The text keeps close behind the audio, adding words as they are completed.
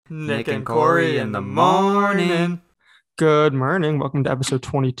Nick and Corey in the morning. Good morning. Welcome to episode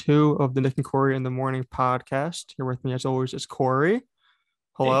 22 of the Nick and Corey in the Morning podcast. Here with me, as always, is Corey.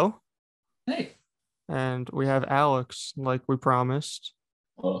 Hello. Hey. And we have Alex, like we promised.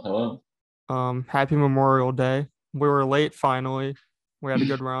 Hello. Happy Memorial Day. We were late finally. We had a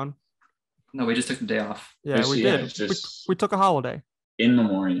good run. No, we just took the day off. Yeah, we did. We took a holiday. In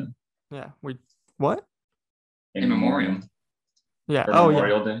memoriam. Yeah, what? In memoriam. Yeah. For Oh,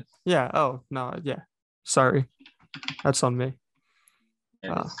 Memorial yeah. Day. Yeah. Oh, no. Yeah. Sorry. That's on me.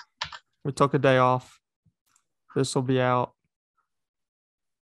 Yeah. We took a day off. This will be out.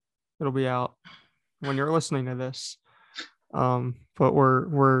 It'll be out when you're listening to this. But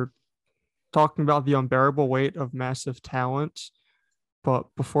we're talking about the unbearable weight of massive talent. But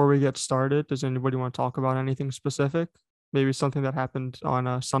before we get started, does anybody want to talk about anything specific? Maybe something that happened on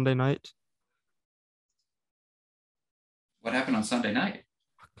a Sunday night? What happened on Sunday night?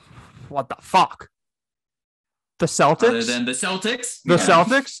 What the fuck? The Celtics? Other than the Celtics? The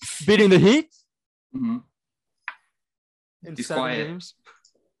Celtics beating the Heat? Mm-hmm. In He's 7 quiet. games?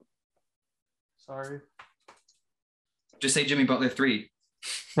 Sorry. Just say Jimmy Butler 3.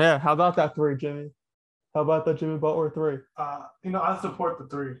 Yeah, how about that 3, Jimmy? How about that Jimmy Butler 3? I support the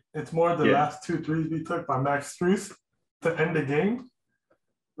 3. It's more the last 2 threes we took by Max Strus to end the game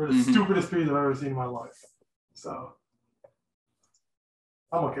were the stupidest threes I've ever seen in my life. So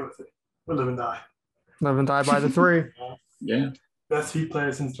I'm okay with it. We'll live and die. Live and die by the 3. Yeah. Best Heat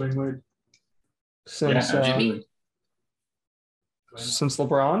player since Dwayne Wade. Since absolutely. since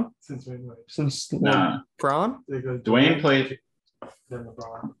LeBron? Since Dwayne Wade. Since Nah. LeBron? Dwayne played. Then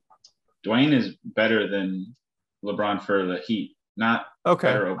LeBron. Dwayne is better than LeBron for the Heat. Not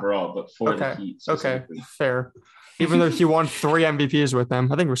better overall, but for the Heat. Okay, fair. Even though he won 3 MVPs with them.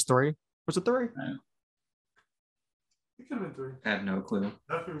 I think it was 3. Was it 3? It could have been 3. I have no clue.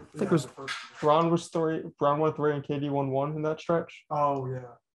 I think it was Bron was 3. Bron won 3 and KD won 1 in that stretch. Oh, yeah.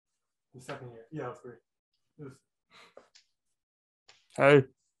 The second year. Yeah, it was 3. It was...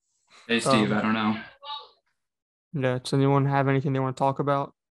 Hey, Steve, I don't know. Yeah, does anyone have anything they want to talk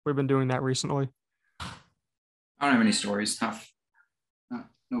about? We've been doing that recently. I don't have any stories.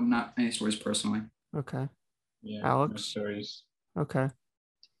 Not any stories personally. Okay. Yeah. Alex? No stories. Okay.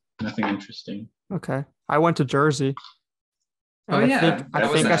 Nothing interesting. Okay. I went to Jersey. Oh, yeah.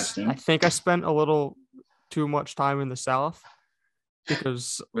 I think I spent a little too much time in the South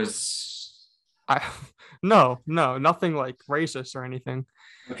because nothing like racist or anything.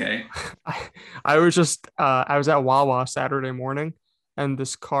 Okay. I was at Wawa Saturday morning and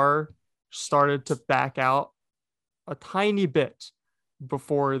this car started to back out a tiny bit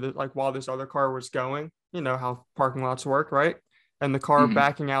before while this other car was going. You know how parking lots work, right? And the car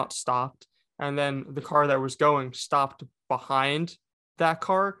backing out stopped. And then the car that was going stopped behind that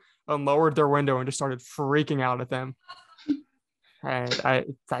car and lowered their window and just started freaking out at them. And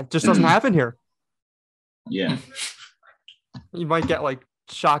that just doesn't happen here. Yeah. You might get like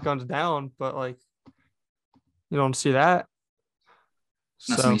shotguns down, but like you don't see that.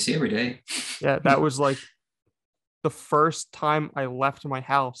 Not something you see every day. Yeah, that was like the first time I left my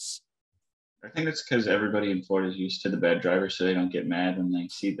house. I think it's because everybody in Florida is used to the bad drivers, so they don't get mad when they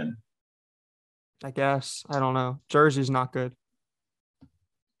see them. I guess. I don't know. Jersey's not good.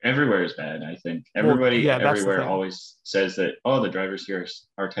 Everywhere is bad, I think. Everybody everywhere always says that, the drivers here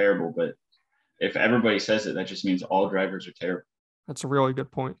are terrible. But if everybody says it, that just means all drivers are terrible. That's a really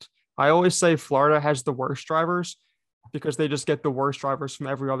good point. I always say Florida has the worst drivers because they just get the worst drivers from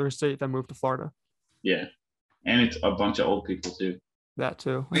every other state that move to Florida. Yeah. And it's a bunch of old people, too. That,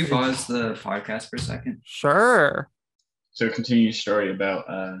 too. Can we pause the podcast for a second? Sure. So continue your story about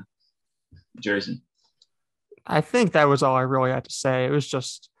Jersey. I think that was all I really had to say. It was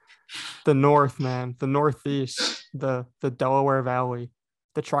just the North, man, the Northeast, the Delaware Valley,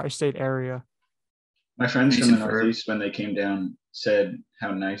 the tri-state area. My friends from the Northeast, when they came down, said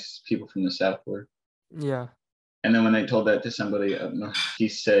how nice people from the South were. Yeah. And then when they told that to somebody up north, he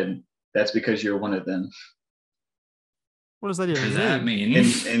said, "That's because you're one of them." What does that even mean? That mean?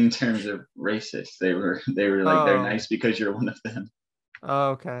 In terms of racist, they were like, they're nice because you're one of them.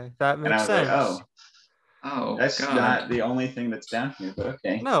 Okay, that makes sense. And I was like, oh, that's not the only thing that's down here, but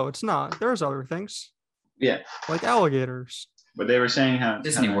okay. No, it's not. There's other things. Yeah. Like alligators. But they were saying how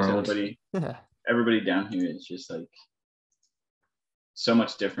Disney World. Everybody down here is just like so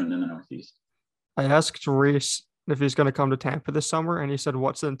much different than the Northeast. I asked Reese if he's going to come to Tampa this summer, and he said,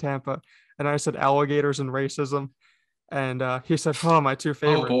 "What's in Tampa?" And I said, "Alligators and racism." And he said, "Oh, my 2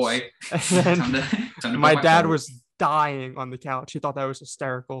 favorites." Oh boy! And then my dad was dying on the couch. He thought that was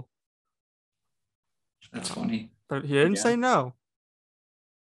hysterical. That's funny. But he didn't say no.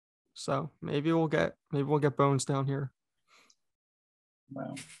 So maybe we'll get Bones down here.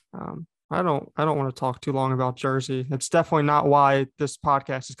 Wow. I don't want to talk too long about Jersey. It's definitely not why this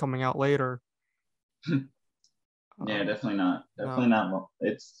podcast is coming out later. Yeah, definitely not. Definitely not.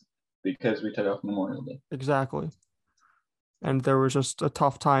 It's because we took off Memorial Day. Exactly. And there was just a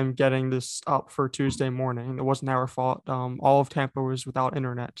tough time getting this up for Tuesday morning. It wasn't our fault. All of Tampa was without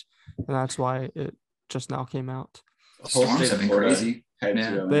internet, and that's why it just now came out. The storms have been crazy.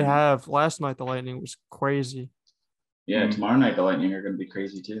 Yeah, they have. Last night the lightning was crazy. Yeah, tomorrow night the lightning are going to be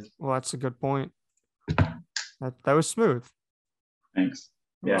crazy too. Well, that's a good point. That was smooth. Thanks.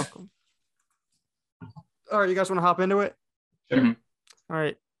 You're welcome. All right, you guys want to hop into it? Sure. All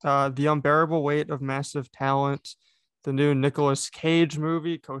right. The Unbearable Weight of Massive Talent, the new Nicolas Cage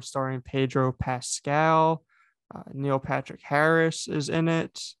movie co-starring Pedro Pascal. Neil Patrick Harris is in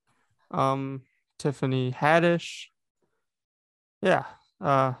it. Tiffany Haddish. Yeah.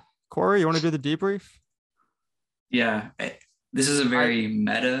 Corey, you want to do the debrief? Yeah. This is a very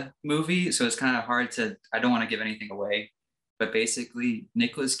meta movie, so it's kind of hard to, I don't want to give anything away, but basically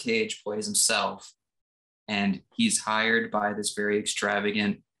Nicolas Cage plays himself, and he's hired by this very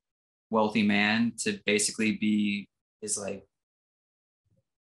extravagant, wealthy man to basically be his like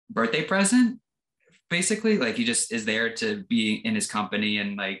birthday present. Basically, like he just is there to be in his company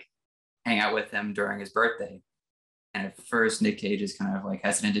and like hang out with him during his birthday. And at first, Nick Cage is kind of like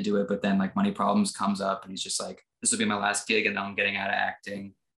hesitant to do it, but then like money problems comes up, and he's just like, "This will be my last gig, and then I'm getting out of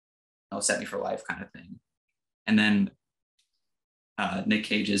acting. It'll set me for life," kind of thing. And then Nick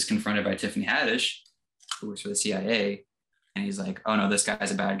Cage is confronted by Tiffany Haddish, who works for the CIA, and he's like, "Oh no, this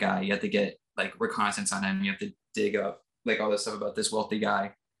guy's a bad guy. You have to get like reconnaissance on him. You have to dig up like all this stuff about this wealthy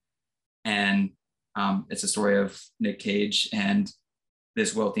guy." And it's a story of Nick Cage and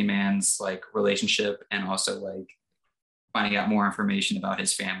this wealthy man's like relationship, and also like finding out more information about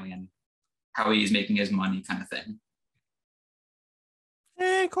his family and how he's making his money, kind of thing.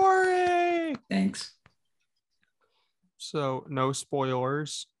 Hey, Corey! Thanks. So no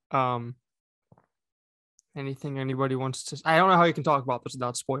spoilers. Anything anybody wants to? I don't know how you can talk about this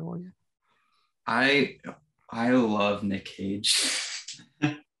without spoiling it. I love Nick Cage.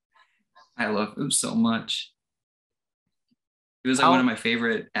 I love him so much. He was like one of my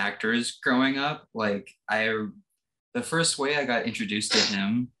favorite actors growing up. Like the first way I got introduced to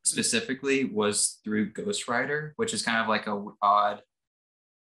him specifically was through Ghost Rider, which is kind of like a odd,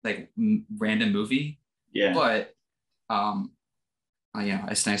 like random movie. Yeah. But I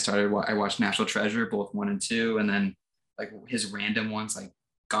watched National Treasure, both 1 and 2, and then like his random ones like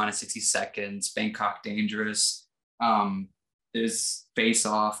Gone in 60 Seconds, Bangkok Dangerous. There's Face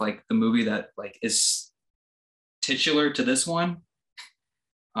Off, like the movie that like is titular to this one.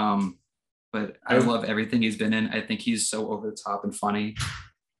 But I love everything he's been in. I think he's so over the top and funny.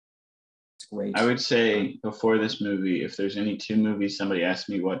 It's great. I would say before this movie, if there's any 2 movies somebody asked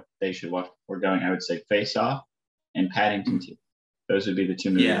me what they should watch before going, I would say Face Off and Paddington 2. Those would be the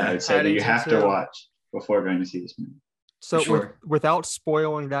 2 movies I would say that you have to watch before going to see this movie. So without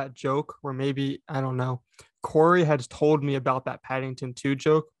spoiling that joke, or maybe, I don't know, Corey had told me about that Paddington 2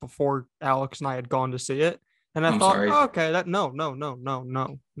 joke before Alex and I had gone to see it. And I thought, oh, okay, no,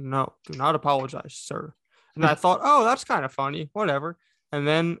 do not apologize, sir. And I thought, oh, that's kind of funny, whatever. And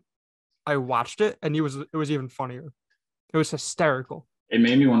then I watched it, and it was even funnier. It was hysterical. It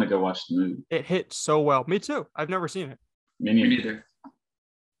made me want to go watch the movie. It hit so well. Me too. I've never seen it. Me neither.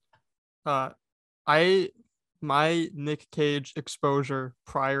 My Nick Cage exposure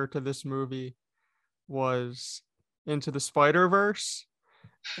prior to this movie was Into the Spider-Verse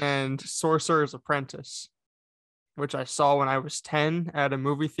and Sorcerer's Apprentice, which I saw when I was 10 at a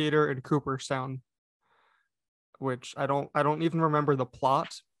movie theater in Cooperstown, which I don't even remember the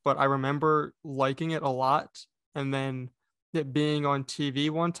plot, but I remember liking it a lot. And then it being on TV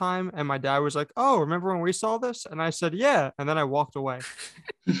one time, and my dad was like, "Oh, remember when we saw this?" And I said, "Yeah." And then I walked away.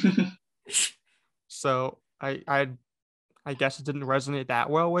 So I guess it didn't resonate that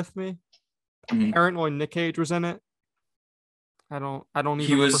well with me. Apparently Nick Cage was in it. I don't even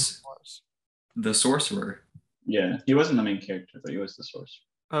he was the sorcerer. Yeah, he wasn't the main character, but he was the sorcerer.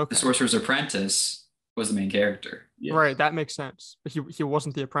 Okay. The Sorcerer's Apprentice was the main character. Yes. Right, that makes sense. But he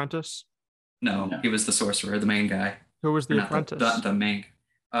wasn't the apprentice? No, he was the sorcerer, the main guy. Who was the apprentice? The main.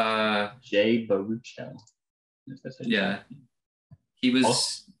 Jay Baruchel. Yeah. He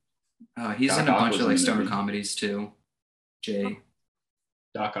was he's in a bunch of like stoner comedies too. Jay.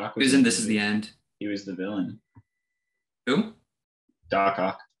 Doc Ock was in This Is the End. He was the villain. Who? Doc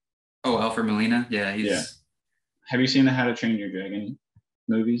Ock. Oh, Alfred Molina? Yeah, he's... Yeah. Have you seen the How to Train Your Dragon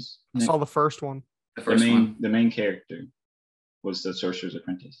movies? I saw the first one. The main character was the Sorcerer's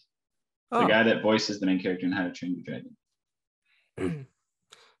Apprentice. The guy that voices the main character in How to Train Your Dragon.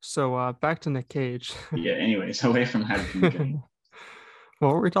 So back to Nick Cage. Yeah, anyways, away from How to Train Your Dragon.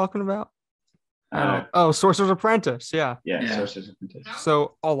 What were we talking about? Sorcerer's Apprentice. Yeah. Yeah, Sorcerer's Apprentice.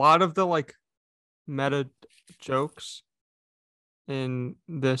 So a lot of the like meta jokes in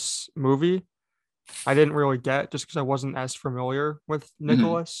this movie I didn't really get just because I wasn't as familiar with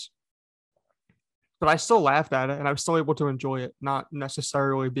Nicholas. But I still laughed at it and I was still able to enjoy it, not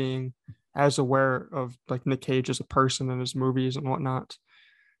necessarily being as aware of like Nick Cage as a person in his movies and whatnot.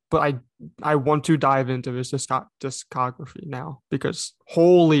 But I want to dive into his discography now because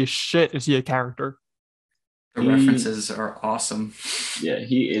holy shit, is he a character? The references are awesome. Yeah,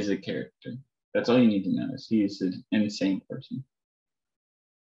 he is a character. That's all you need to know is he is an insane person.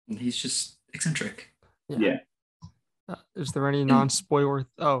 He's just eccentric. Yeah. Is there any non-spoiler?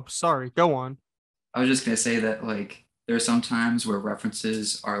 Oh, sorry. Go on. I was just gonna say that like there are some times where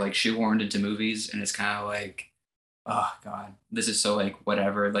references are like shoehorned into movies, and it's kind of like, oh god, this is so like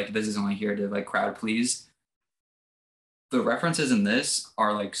whatever. Like this is only here to like crowd please. The references in this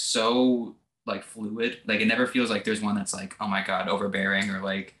are like so like fluid. Like it never feels like there's one that's like, oh my god, overbearing or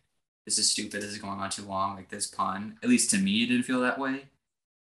like this is stupid. This is going on too long. Like this pun. At least to me, it didn't feel that way.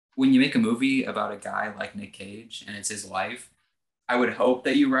 When you make a movie about a guy like Nick Cage and it's his life, I would hope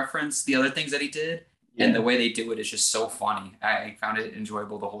that you reference the other things that he did. Yeah. And the way they do it is just so funny. I found it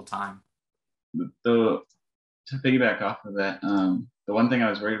enjoyable the whole time. To piggyback off of that, the one thing I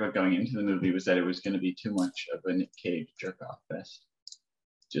was worried about going into the movie was that it was going to be too much of a Nick Cage jerk-off fest.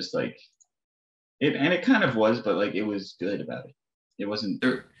 Just like it, and it kind of was, but like it was good about it. It wasn't.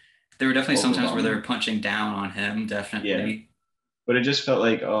 There were definitely some times where they were punching down on him, definitely. Yeah. But it just felt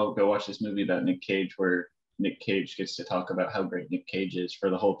like, oh, go watch this movie about Nick Cage where Nick Cage gets to talk about how great Nick Cage is for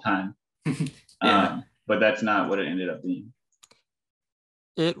the whole time. Yeah. But that's not what it ended up being.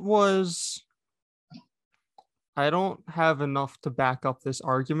 It was... I don't have enough to back up this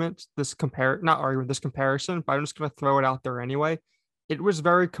argument, this comparison, but I'm just going to throw it out there anyway. It was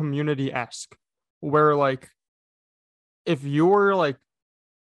very Community-esque, where like, if you were like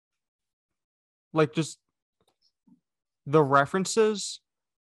just the references,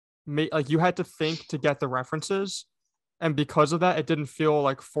 like you had to think to get the references, and because of that, it didn't feel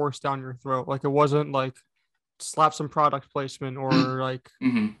like forced down your throat. Like it wasn't like slap some product placement or like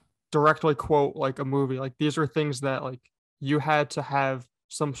directly quote like a movie. Like these are things that like you had to have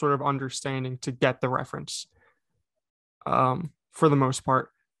some sort of understanding to get the reference. For the most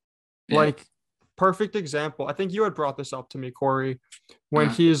part, like perfect example. I think you had brought this up to me, Corey, when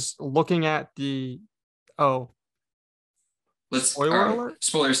he's looking at the spoiler alert?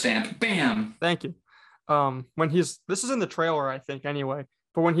 Spoiler stamp. Bam. Thank you. This is in the trailer, I think, anyway.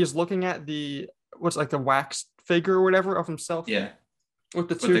 But when he's looking at the the wax figure or whatever of himself, with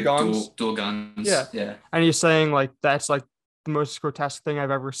the two guns, dual guns, yeah, and he's saying like that's like the most grotesque thing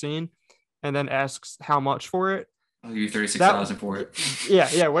I've ever seen, and then asks how much for it. I'll give you 36,000 for it.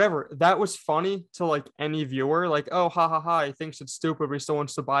 Yeah, whatever. That was funny to like any viewer. Like, oh, ha ha ha, he thinks it's stupid, but he still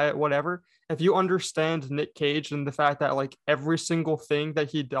wants to buy it. Whatever. If you understand Nick Cage and the fact that like every single thing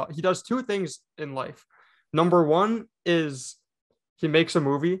that he does two things in life. Number one is he makes a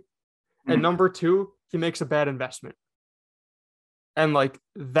movie, and number two, he makes a bad investment. And like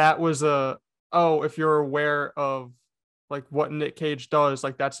that was if you're aware of like what Nick Cage does,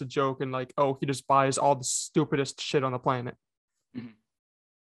 like that's a joke, and like, oh, he just buys all the stupidest shit on the planet.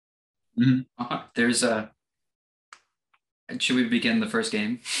 There's should we begin the first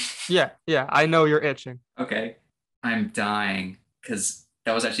game? Yeah, I know you're itching. Okay. I'm dying because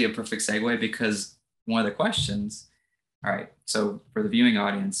that was actually a perfect segue because one of the questions. All right. So for the viewing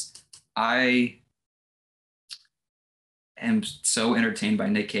audience, I am so entertained by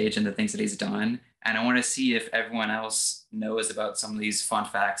Nick Cage and the things that he's done. And I want to see if everyone else knows about some of these fun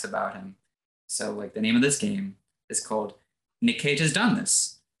facts about him. So like the name of this game is called Nick Cage Has Done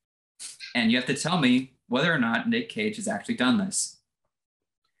This. And you have to tell me whether or not Nick Cage has actually done this.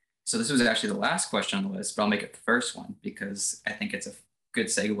 So this was actually the last question on the list, but I'll make it the first one because I think it's a good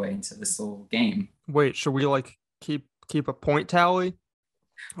segue into this little game. Wait, should we like keep a point tally?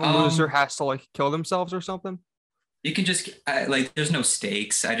 A loser has to like kill themselves or something? You can just there's no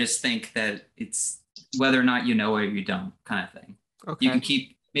stakes. I just think that it's whether or not you know or you don't kind of thing. Okay. You can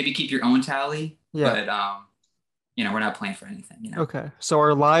keep your own tally, but we're not playing for anything. Okay, so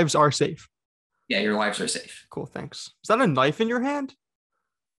our lives are safe. Yeah, your lives are safe. Cool, thanks. Is that a knife in your hand?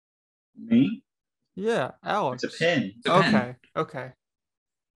 Me? Yeah, Alex. It's a pen. Okay.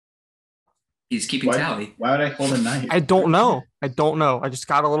 He's keeping tally. Why would I hold a knife? I don't know. I just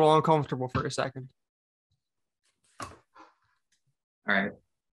got a little uncomfortable for a second. All right.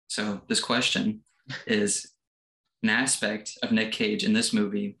 So this question is an aspect of Nick Cage in this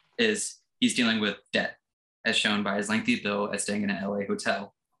movie is he's dealing with debt, as shown by his lengthy bill at staying in an LA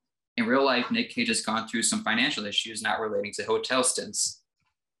hotel. In real life, Nick Cage has gone through some financial issues not relating to hotel stints.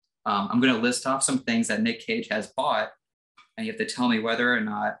 I'm going to list off some things that Nick Cage has bought, and you have to tell me whether or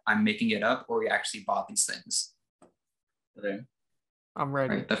not I'm making it up or he actually bought these things. Okay. I'm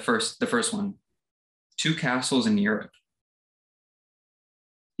ready. Right, the first one. 2 castles in Europe.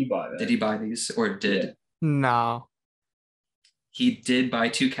 He bought it. Did he buy these or did? Yeah. No. He did buy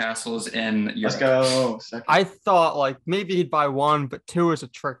 2 castles in Europe. Let's go. Second. I thought like maybe he'd buy 1, but 2 is a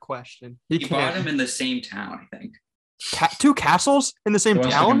trick question. He bought them in the same town, I think. 2 castles in the same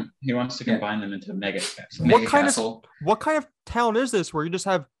town? He wants to combine them into a mega castle. What kind of town is this where you just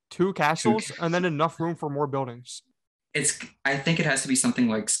have 2 castles and then enough room for more buildings? I think it has to be something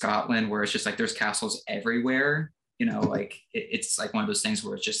like Scotland where it's just like there's castles everywhere. You know, like it's like one of those things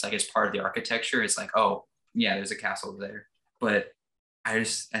where it's just like it's part of the architecture. It's like, oh yeah, there's a castle there. But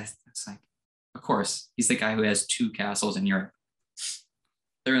it's like, of course, he's the guy who has 2 castles in Europe.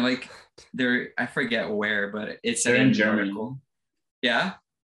 I forget where, but it's in Germany. Yeah?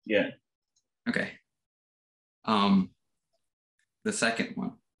 Yeah. Okay. The second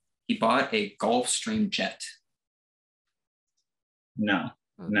one, he bought a Gulfstream jet. No.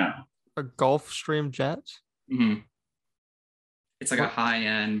 A Gulfstream jet? Mm-hmm. It's like a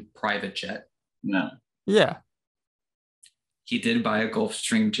high-end private jet. No. Yeah. He did buy a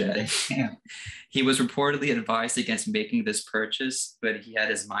Gulfstream jet. Damn. He was reportedly advised against making this purchase, but he had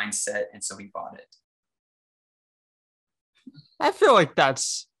his mind set, and so he bought it. I feel like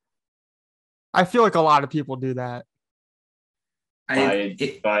a lot of people do that. Buy a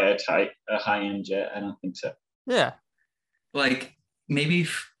high-end jet? I don't think so. Yeah. Like, maybe...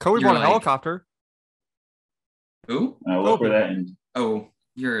 Kobe bought a helicopter. Who? Look where that ended. Oh,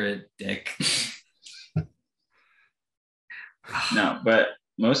 you're a dick. No, but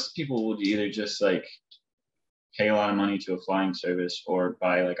most people would either just like pay a lot of money to a flying service or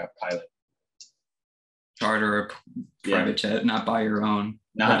buy like a pilot. Charter a private jet, not buy your own.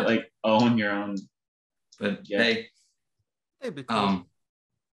 Not like own your own. But hey, be cool. All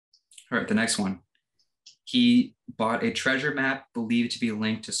right, the next one. He bought a treasure map believed to be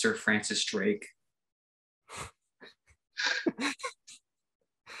linked to Sir Francis Drake.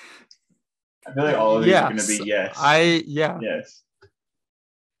 I feel like all of these are going to be yes. Yes.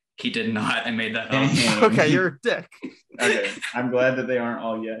 He did not. I made that up. Okay, you're a dick. Okay, I'm glad that they aren't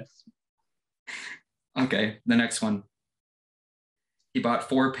all yes. Okay, the next one. He bought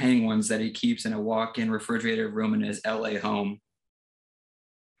 4 penguins that he keeps in a walk-in refrigerator room in his LA home.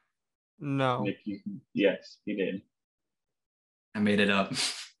 No. Nick, yes, he did. I made it up.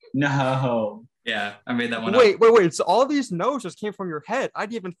 No. Yeah, I made that one up. Wait. So all these no's just came from your head. I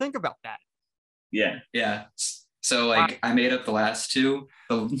didn't even think about that. Yeah. So like I made up the last 2.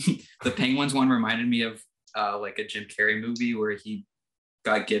 The penguins one reminded me of like a Jim Carrey movie where he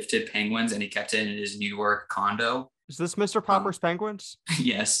got gifted penguins and he kept it in his New York condo. Is this Mr. Popper's Penguins?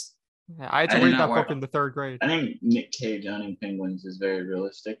 Yes. Yeah, I had to read that book in the 3rd grade. I think Nick Cage owning penguins is very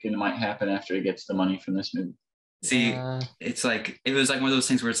realistic, and it might happen after he gets the money from this movie. See, it's like it was like one of those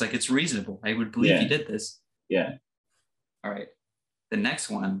things where it's like it's reasonable. I would believe he did this. Yeah. All right. The next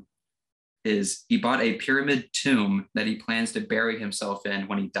one is he bought a pyramid tomb that he plans to bury himself in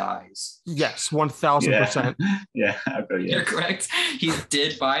when he dies. Yes, 1,000%. Yeah, I'll go yes. You're correct. He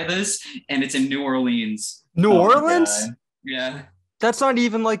did buy this, and it's in New Orleans. New Orleans? Yeah. That's not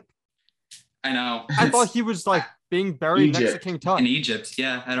even like. I know. I thought he was like being buried next to King Tut. In Egypt,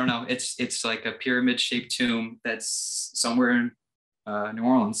 yeah. I don't know. It's like a pyramid-shaped tomb that's somewhere in New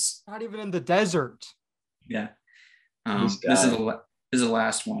Orleans. Not even in the desert. Yeah. This is the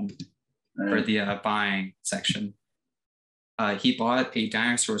last one for the buying section. He bought a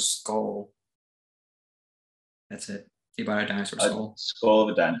dinosaur skull. That's it. He bought a dinosaur skull. Skull of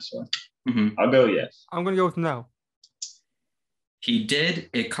a dinosaur. Mm-hmm. I'll go yes. I'm going to go with no. He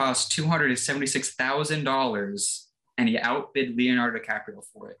did. It cost $276,000, and he outbid Leonardo DiCaprio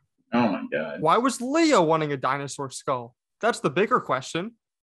for it. Oh my god! Why was Leo wanting a dinosaur skull? That's the bigger question.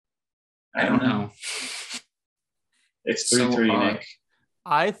 I don't know. It's 3-3, Nick.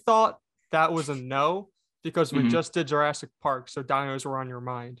 I thought that was a no because we just did Jurassic Park, so dinos were on your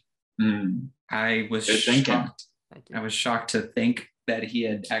mind. I was shocked. I was shocked to think that he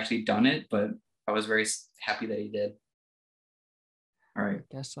had actually done it, but I was very happy that he did. All right. I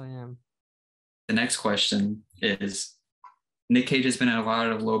guess I am. The next question is, Nick Cage has been in a lot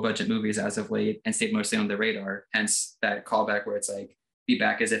of low-budget movies as of late and stayed mostly on the radar, hence that callback where it's like, be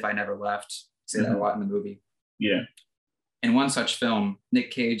back as if I never left. Say that a lot in the movie. Yeah. In one such film,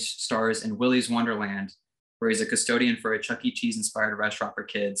 Nick Cage stars in Willy's Wonderland, where he's a custodian for a Chuck E. Cheese-inspired restaurant for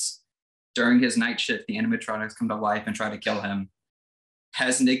kids. During his night shift, the animatronics come to life and try to kill him.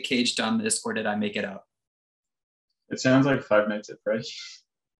 Has Nick Cage done this, or did I make it up? It sounds like Five Nights at Freddy's.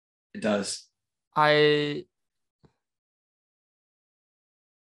 It does. Yeah.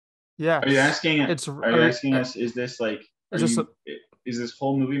 Are you asking? Are you asking us? Is this like? Is this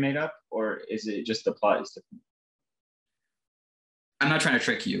whole movie made up, or is it just the plot is different? I'm not trying to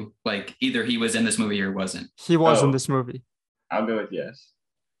trick you. Like either he was in this movie or wasn't. He was in this movie. I'll go with yes.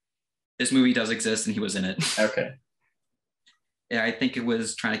 This movie does exist, and he was in it. Okay. Yeah, I think it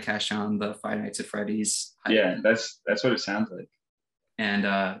was trying to cash on the Five Nights at Freddy's. Yeah, that's what it sounds like. And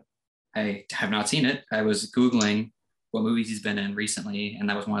I have not seen it. I was Googling what movies he's been in recently, and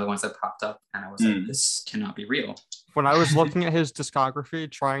that was one of the ones that popped up. And I was like, this cannot be real. When I was looking at his discography,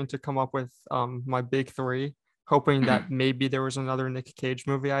 trying to come up with my big three, hoping that maybe there was another Nick Cage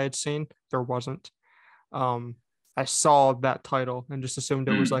movie I had seen, there wasn't. I saw that title and just assumed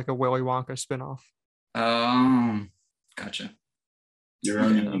it was like a Willy Wonka spinoff. Gotcha. You're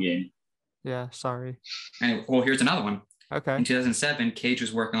running the game. Yeah, sorry. And well, here's another one. Okay. In 2007, Cage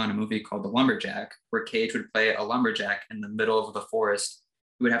was working on a movie called The Lumberjack, where Cage would play a lumberjack in the middle of the forest.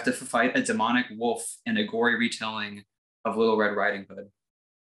 He would have to fight a demonic wolf in a gory retelling of Little Red Riding Hood.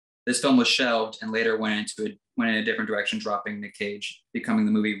 This film was shelved and later went in a different direction, dropping Nick Cage, becoming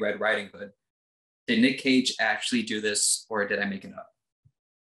the movie Red Riding Hood. Did Nick Cage actually do this, or did I make it up?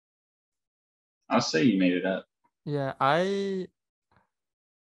 I'll say you made it up. Yeah,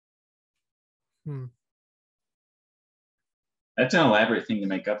 That's an elaborate thing to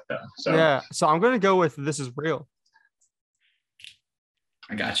make up, though. So yeah, so I'm gonna go with this is real.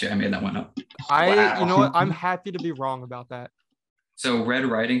 I got you. I made that one up. You know what? I'm happy to be wrong about that. So Red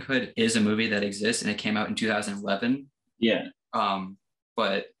Riding Hood is a movie that exists, and it came out in 2011. Yeah.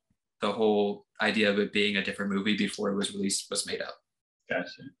 But the whole idea of it being a different movie before it was released was made up.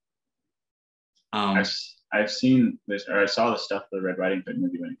 Gotcha. I've seen this, or I saw the stuff for the Red Riding Hood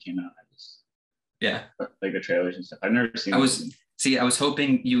movie when it came out. Like the trailers and stuff. I've never seen. I was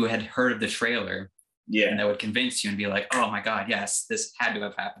hoping you had heard of the trailer. Yeah. And that would convince you and be like, oh my God, yes, this had to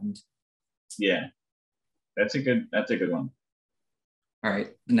have happened. Yeah. That's a good one. All right.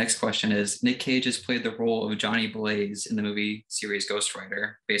 The next question is, Nick Cage has played the role of Johnny Blaze in the movie series Ghost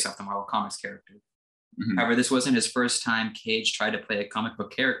Rider, based off the Marvel Comics character. Mm-hmm. However, this wasn't his first time Cage tried to play a comic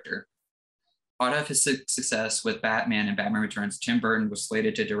book character. Out of his success with Batman and Batman Returns, Tim Burton was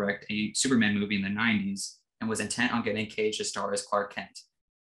slated to direct a Superman movie in the 90s and was intent on getting Cage to star as Clark Kent.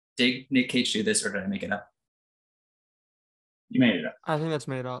 Did Nick Cage do this, or did I make it up? You made it up. I think that's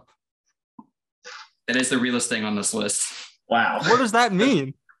made up. That is the realest thing on this list. Wow. What does that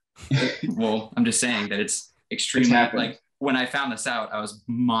mean? Well, I'm just saying that it's extremely, like, when I found this out, I was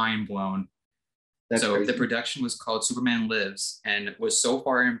mind blown. That's crazy. The production was called Superman Lives and was so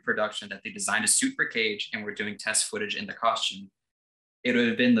far in production that they designed a suit for Cage and were doing test footage in the costume. It would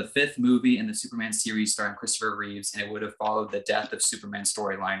have been the 5th movie in the Superman series starring Christopher Reeves, and it would have followed the death of Superman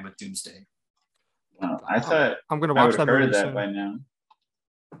storyline with Doomsday. Wow, I thought I'm going to watch that movie soon. By now.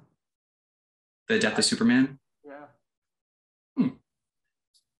 The death of Superman? Yeah.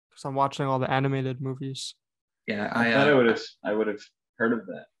 Because I'm watching all the animated movies. Yeah, I thought I would have heard of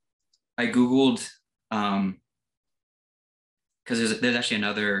that. I Googled, because there's actually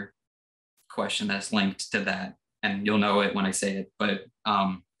another question that's linked to that, and you'll know it when I say it, but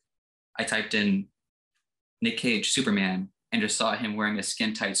I typed in Nick Cage Superman and just saw him wearing a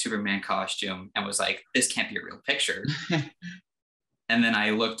skin-tight Superman costume and was like, this can't be a real picture. And then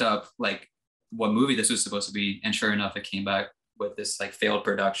I looked up like what movie this was supposed to be, and sure enough, it came back with this like failed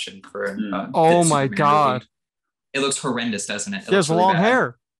production for oh my God movie. It looks horrendous, doesn't it? He has really long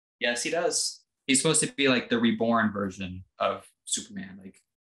hair. Yes, he does. He's supposed to be like the reborn version of Superman, like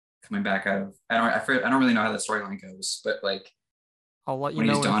coming back out of. I don't really know how the storyline goes, but like I'll let you know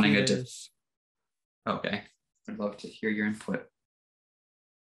when he's donning a different. Okay, I'd love to hear your input.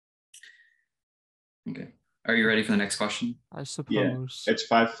 Okay, are you ready for the next question? I suppose. Yeah, it's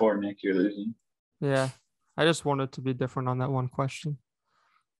 5-4, Nick. You're losing. Yeah, I just wanted to be different on that one question.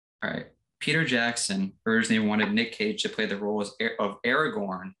 All right. Peter Jackson originally wanted Nick Cage to play the role of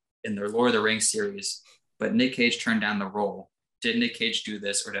Aragorn in the Lord of the Rings series, but Nick Cage turned down the role. Did Nick Cage do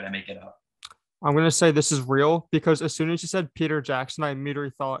this, or did I make it up? I'm going to say this is real, because as soon as you said Peter Jackson, I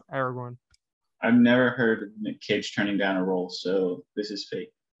immediately thought Aragorn. I've never heard of Nick Cage turning down a role, so this is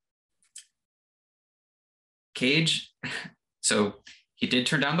fake. Cage, so he did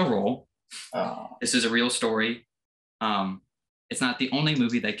turn down the role. Oh. This is a real story. It's not the only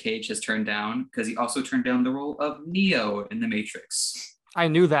movie that Cage has turned down, because he also turned down the role of Neo in The Matrix. I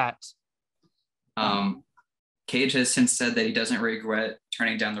knew that. Cage has since said that he doesn't regret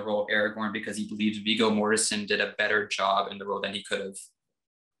turning down the role of Aragorn because he believes Viggo Mortensen did a better job in the role than he could have.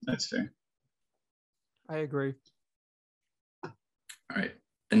 That's fair. I agree. All right.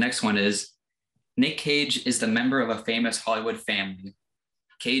 The next one is Nick Cage is the member of a famous Hollywood family.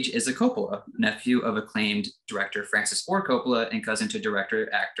 Cage is a Coppola, nephew of acclaimed director Francis Ford Coppola and cousin to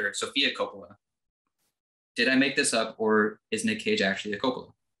director-actor Sofia Coppola. Did I make this up, or is Nick Cage actually a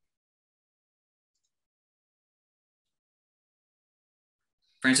Coppola?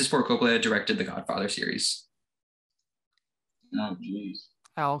 Francis Ford Coppola directed the Godfather series. Oh, geez.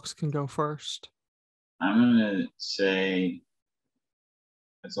 Alex can go first. I'm going to say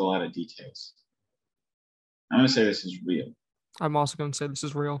that's a lot of details. I'm going to say this is real. I'm also going to say this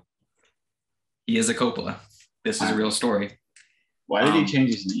is real. He is a Coppola. This is a real story. Why did he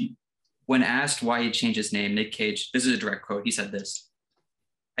change his name? When asked why he changed his name, Nick Cage, this is a direct quote, he said this: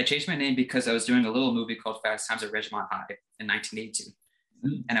 "I changed my name because I was doing a little movie called Fast Times at Ridgemont High in 1982.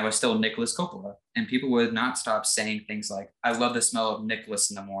 And I was still Nicholas Coppola. And people would not stop saying things like, I love the smell of Nicholas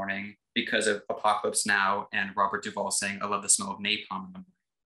in the morning because of Apocalypse Now and Robert Duvall saying, I love the smell of napalm in the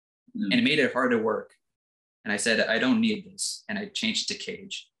morning. And it made it hard to work. And I said, I don't need this. And I changed it to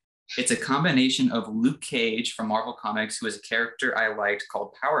Cage. It's a combination of Luke Cage from Marvel Comics, who is a character I liked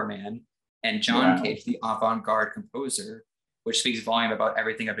called Power Man, and John Cage, the avant-garde composer, which speaks volume about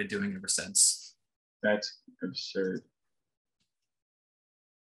everything I've been doing ever since." That's absurd.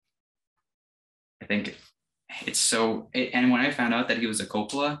 I think it's so, and when I found out that he was a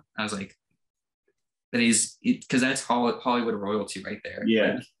Coppola, I was like, that because that's Hollywood royalty right there.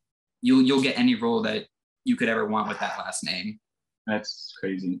 Yeah. Like, you'll get any role that you could ever want with that last name. That's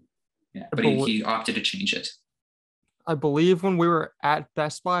crazy. Yeah, but he opted to change it. I believe when we were at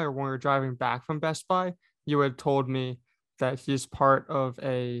Best Buy or when we were driving back from Best Buy, you had told me that he's part of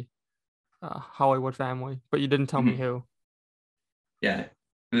a Hollywood family, but you didn't tell me who. Yeah,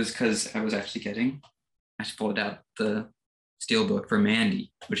 it was because I was actually I pulled out the Steelbook for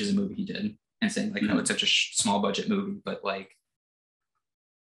Mandy, which is a movie he did, and saying like, how it's such a small budget movie, but like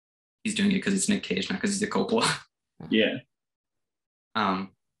he's doing it because it's Nick Cage, not because he's a Coppola. Yeah.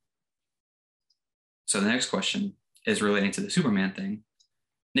 So the next question is relating to the Superman thing.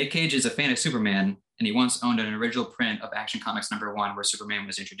 Nick Cage is a fan of Superman, and he once owned an original print of Action Comics #1 where Superman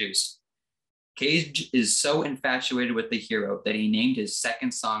was introduced. Cage is so infatuated with the hero that he named his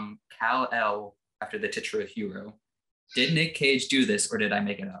second song Kal-El after the titular hero. Did Nick Cage do this, or did I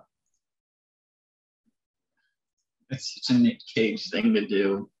make it up? That's such a Nick Cage thing to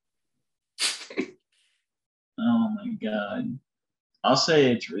do. Oh my God. I'll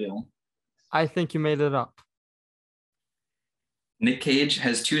say it's real. I think you made it up. Nick Cage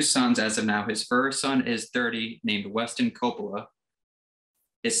has 2 sons as of now. His first son is 30, named Weston Coppola.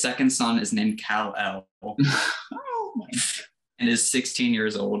 His second son is named Kal-El. Oh my God. And is 16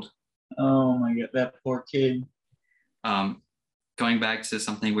 years old. Oh my God, that poor kid. Going back to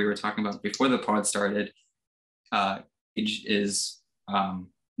something we were talking about before the pod started, Cage is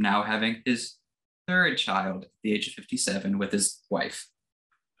now having his 3rd child at the age of 57 with his wife.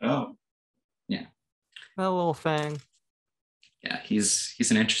 Oh. Yeah. That little thing. Yeah, he's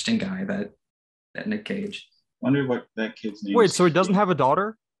an interesting guy, that Nick Cage. Wonder what that kid's name is. Wait, so he doesn't have a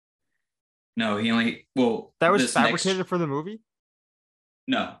daughter? No, that was fabricated for the movie?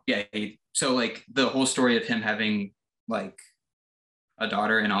 No, yeah. So like the whole story of him having like a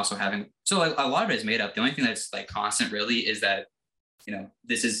daughter and also having, so like a lot of it is made up. The only thing that's like constant really is that,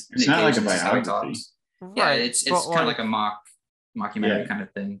 this is it's Nick not Cage, like a biography. Yeah, right, it's kind of like a mockumentary kind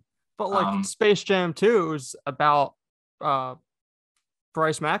of thing. But like Space Jam 2 is about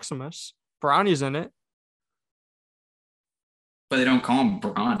Bryce Maximus. Brownie's in it. But they don't call him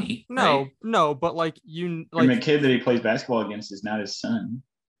Bronny. No, right? No, but like you like the kid that he plays basketball against is not his son.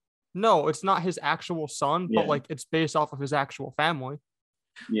 No, it's not his actual son, but like it's based off of his actual family.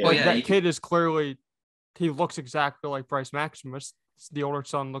 Yeah. Like that kid is clearly, he looks exactly like Bryce Maximus. The older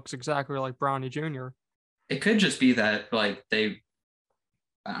son looks exactly like Brownie Jr. It could just be that like they,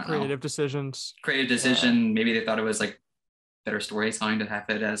 I don't creative know. decisions. Creative decision. Maybe they thought it was like better storytelling to have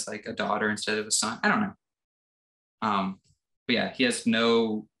it as like a daughter instead of a son. I don't know. But yeah, he has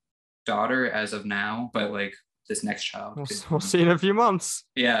no daughter as of now, but like this next child. We'll see in a few months.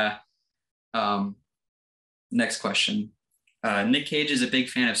 Yeah. Next question. Nick Cage is a big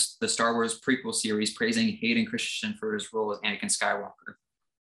fan of the Star Wars prequel series, praising Hayden Christensen for his role as Anakin Skywalker.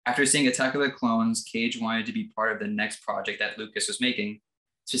 After seeing Attack of the Clones, Cage wanted to be part of the next project that Lucas was making,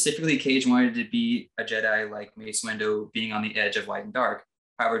 Specifically, Cage wanted to be a Jedi like Mace Windu, being on the edge of light and dark.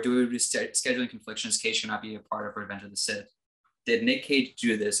 However, due to scheduling conflictions, Cage cannot be a part of Revenge of the Sith. Did Nick Cage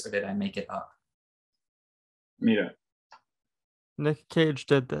do this, or did I make it up? Made up. Nick Cage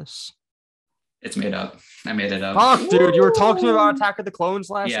did this. It's made up. I made it up. Fuck, dude, you were talking about Attack of the Clones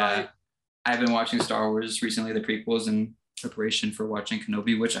last night? I've been watching Star Wars recently, the prequels, in preparation for watching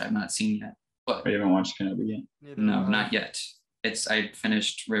Kenobi, which I have not seen yet. But you haven't watched Kenobi yet? No, not yet. I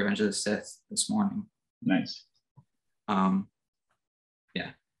finished Revenge of the Sith this morning. Nice.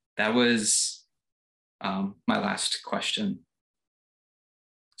 Yeah, that was my last question.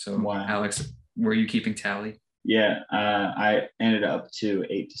 So, wow. Alex, were you keeping tally? Yeah, I ended up to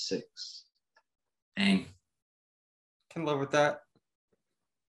 8-6. Dang. Can live with that.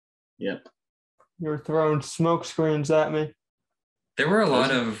 Yep. You're throwing smoke screens at me. There were a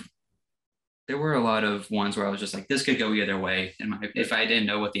lot of ones where I was just like, this could go either way. And if I didn't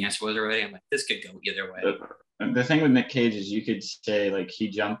know what the answer was already, I'm like, this could go either way. The thing with Nick Cage is you could say like he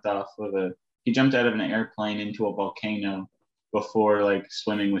jumped out of an airplane into a volcano before like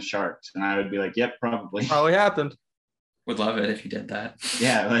swimming with sharks, and I would be like, yep, probably happened. Would love it if he did that.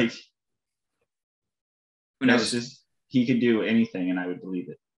 Yeah, like who knows? Just, he could do anything, and I would believe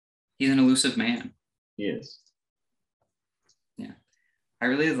it. He's an elusive man. He is. Yeah, I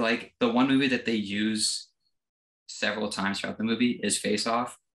really like the one movie that they use several times throughout the movie is Face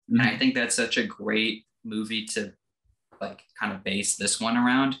Off, and I think that's such a great movie to like kind of base this one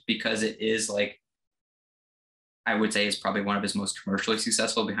around, because it is like, I would say, is probably one of his most commercially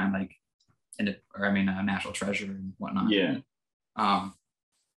successful behind like, National Treasure and whatnot. Yeah.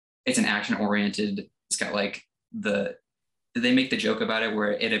 It's an action oriented. It's got like they make the joke about it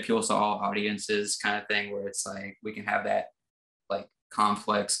where it appeals to all audiences kind of thing, where it's like we can have that like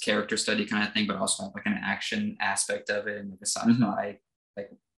complex character study kind of thing, but also have like an action aspect of it and like a sci-fi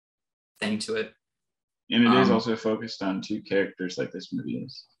like thing to it. And it is also focused on two characters, like this movie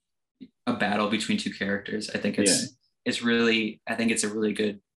is. A battle between two characters. I think it's a really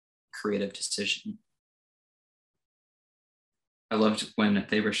good creative decision. I loved when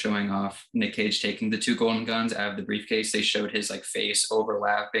they were showing off Nick Cage taking the two golden guns out of the briefcase. They showed his like face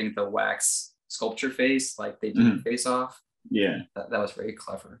overlapping the wax sculpture face, like they do Face Off. Yeah, that was very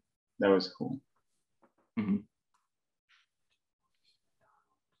clever. That was cool. Mm-hmm.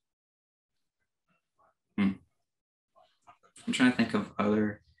 I'm trying to think of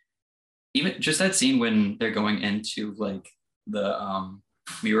other, even just that scene when they're going into like the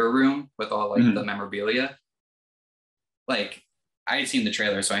mirror room with all like the memorabilia. Like I had seen the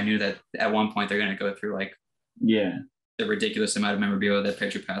trailer, so I knew that at one point they're going to go through like the ridiculous amount of memorabilia that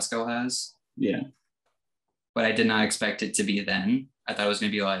Pedro Pascal has. Yeah. But I did not expect it to be then. I thought it was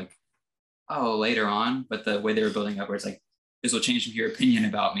going to be like, oh, later on. But the way they were building up, where it's like, this will change your opinion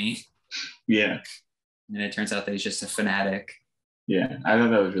about me. Yeah. And it turns out that he's just a fanatic. Yeah, I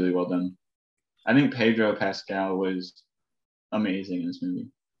thought that was really well done. I think Pedro Pascal was amazing in this movie.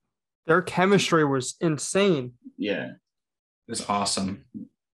 Their chemistry was insane. Yeah. It was awesome.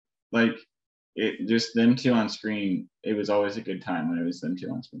 Like, just them two on screen, it was always a good time when it was them two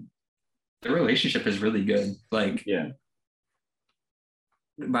on screen. The relationship is really good. Like,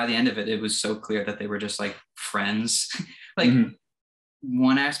 by the end of it, it was so clear that they were just like friends. Like,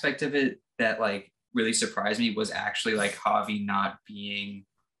 one aspect of it that like really surprised me was actually like Javi not being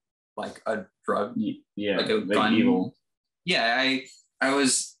like a drug, like a gun. Evil. Yeah, I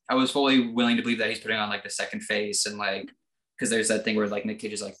was fully willing to believe that he's putting on like the second face, and like, because there's that thing where like Nick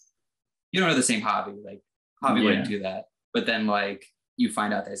Cage is like, you don't know the same Javi, like Javi wouldn't do that. But then like you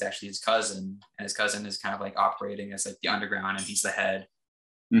find out that it's actually his cousin, and his cousin is kind of like operating as like the underground, and he's the head.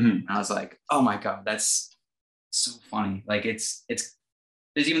 And I was like, oh my god, that's so funny. Like it's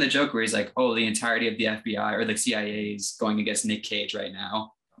there's even the joke where he's like, oh, the entirety of the FBI or the CIA is going against Nick Cage right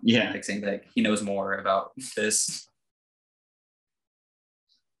now. Yeah. Like saying that he knows more about this.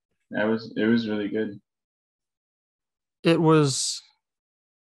 It was really good. It was,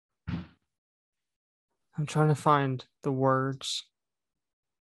 I'm trying to find the words.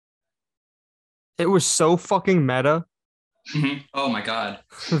 It was so fucking meta. Oh my god.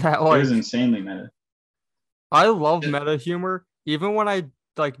 That like, it was insanely meta. I love meta humor. Even when I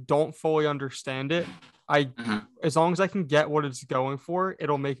like don't fully understand it, as long as I can get what it's going for,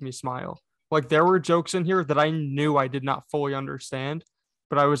 it'll make me smile. Like there were jokes in here that I knew I did not fully understand,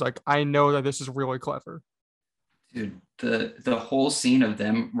 but I was like, I know that this is really clever. Dude, the whole scene of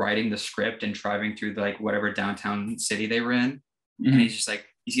them writing the script and driving through like whatever downtown city they were in, and he's just like,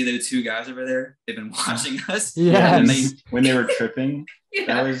 you see those two guys over there? They've been watching us. Yeah. When they were tripping,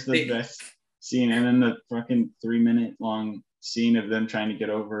 that was the best scene. And then the fucking 3-minute long scene of them trying to get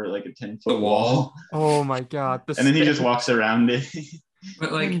over like a 10-foot wall. Oh my God. And then he just walks around it.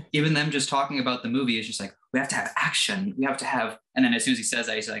 But like even them just talking about the movie is just like, we have to have action. We have to have, and then as soon as he says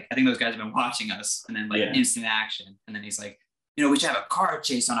that, he's like, I think those guys have been watching us. And then like instant action. And then he's like, we should have a car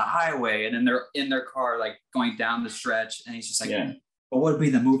chase on a highway. And then they're in their car, like going down the stretch. And he's just like, well, what would be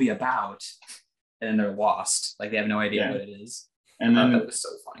the movie about? And then they're lost. Like they have no idea what it is. And then that was so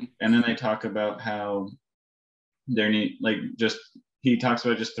funny. And then they talk about how he talks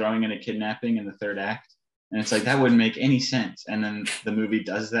about just throwing in a kidnapping in the third act. And it's like, that wouldn't make any sense. And then the movie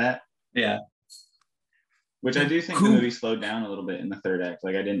does that. Yeah. Which I do think the movie slowed down a little bit in the third act.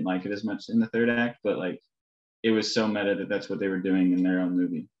 Like I didn't like it as much in the third act, but like it was so meta that that's what they were doing in their own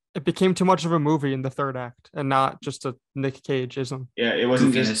movie. It became too much of a movie in the third act and not just a Nick Cage-ism. Yeah, it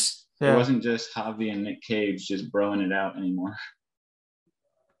wasn't just Javi and Nick Cage just broing it out anymore.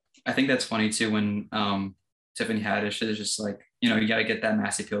 I think that's funny too when Tiffany Haddish is just like, you got to get that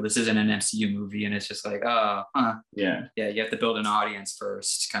mass appeal. This isn't an MCU movie, and it's just like, yeah, you have to build an audience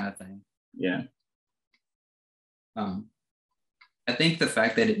first, kind of thing. Yeah. I think the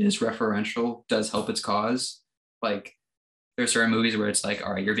fact that it is referential does help its cause. Like, there's certain movies where it's like,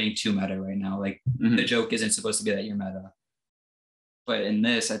 all right, you're being too meta right now. Like, the joke isn't supposed to be that you're meta. But in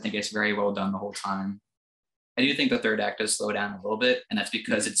this, I think it's very well done the whole time. I do think the third act does slow down a little bit, and that's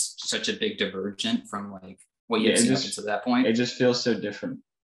because it's such a big divergent from like what you've seen up until that point. It just feels so different.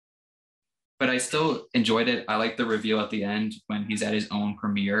 But I still enjoyed it. I like the reveal at the end when he's at his own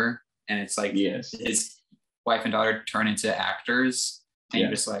premiere, and it's like his wife and daughter turn into actors, and you're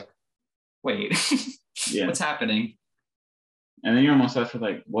just like, wait, what's happening? And then you're almost left with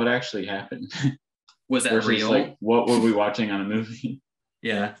like, what actually happened? Was that real? Like, what were we watching on a movie?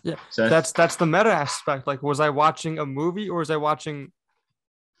 Yeah. So that's the meta aspect. Like, was I watching a movie or was I watching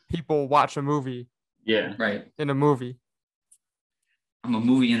people watch a movie? Yeah. Right. In a movie. I'm a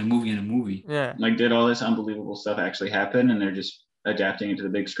movie in a movie in a movie. Yeah. Like, did all this unbelievable stuff actually happen, and they're just adapting it to the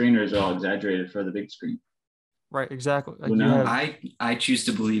big screen, or is it all exaggerated for the big screen? Right. Exactly. Like I choose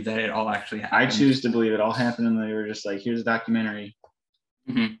to believe that it all actually happened. I choose to believe it all happened, and they were just like, here's a documentary.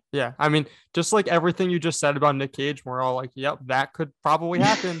 Mm-hmm. Yeah, I mean, just like everything you just said about Nick Cage, we're all like, yep, that could probably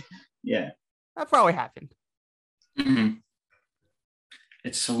happen. Yeah. That probably happened. Mm-hmm.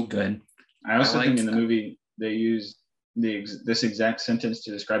 It's so good. I also think in the movie they use this exact sentence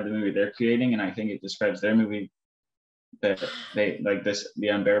to describe the movie they're creating, and I think it describes their movie that they like this, The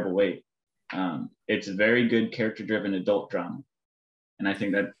Unbearable Weight. It's a very good character-driven adult drama, and I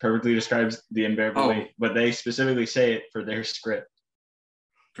think that perfectly describes The Unbearable Weight. But they specifically say it for their script.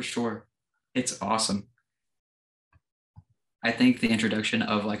 For sure. It's awesome. I think the introduction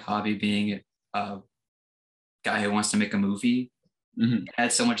of like Javi being a guy who wants to make a movie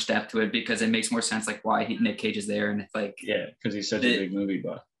adds so much depth to it, because it makes more sense like why Nick Cage is there, and it's like because he's such a big movie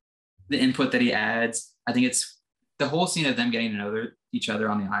buff. The input that he adds, I think it's the whole scene of them getting to know each other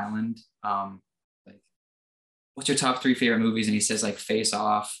on the island. Like, what's your top 3 favorite movies? And he says like Face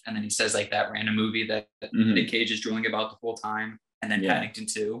Off, and then he says like that random movie that Nick Cage is drooling about the whole time. And then Paddington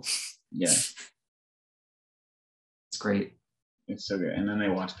 2. Yeah. It's great. It's so good. And then they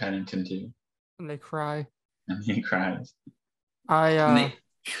watch Paddington 2. And they cry. And he cries. Go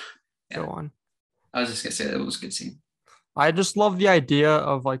on. I was just going to say that was a good scene. I just love the idea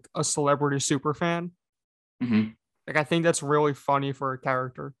of like a celebrity super fan. Mm-hmm. Like, I think that's really funny for a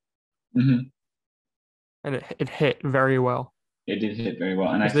character. Mm-hmm. And it hit very well. It did hit very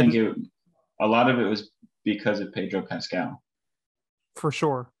well. And I think a lot of it was because of Pedro Pascal. For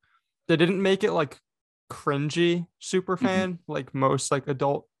sure. They didn't make it like cringy super fan like most like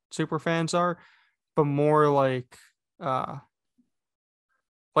adult super fans are, but more like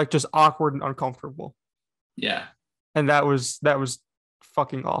just awkward and uncomfortable. Yeah. And that was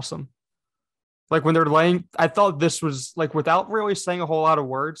fucking awesome. Like when they're laying, I thought this was like, without really saying a whole lot of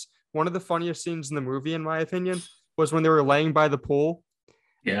words, one of the funniest scenes in the movie, in my opinion, was when they were laying by the pool.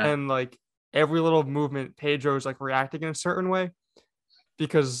 Yeah. And like every little movement, Pedro's like reacting in a certain way.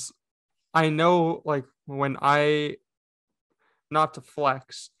 Because I know, like, not to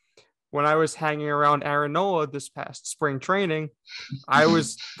flex, when I was hanging around Arenola this past spring training, I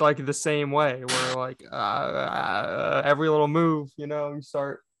was like the same way, where like every little move, you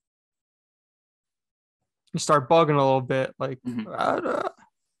start bugging a little bit, like,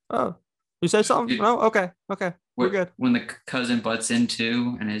 oh, you say something? No, okay, we're good. When the cousin butts in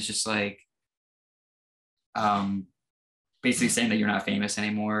too, and it's just like, basically saying that you're not famous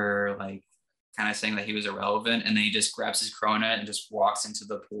anymore, or like kind of saying that he was irrelevant, and then he just grabs his cronut and just walks into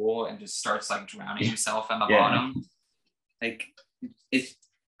the pool and just starts like drowning himself on the bottom. Like,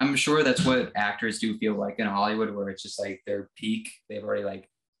 I'm I'm sure that's what actors do feel like in Hollywood, where it's just like their peak. They've already like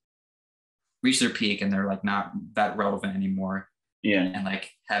reached their peak and they're like not that relevant anymore. Yeah. And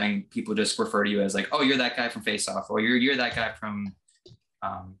like having people just refer to you as like, oh, you're that guy from Face Off, or you're that guy from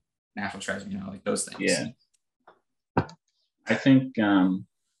National Treasure, like those things. Yeah. I think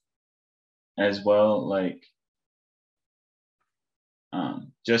as well, like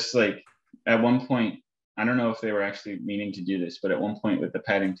just like at one point, I don't know if they were actually meaning to do this, but at one point with the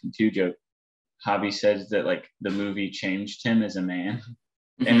Paddington 2 joke, Hobby says that like the movie changed him as a man.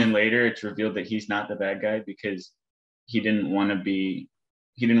 Mm-hmm. And then later it's revealed that he's not the bad guy because he didn't want to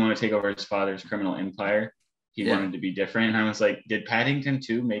take over his father's criminal empire. He wanted to be different. And I was like, did Paddington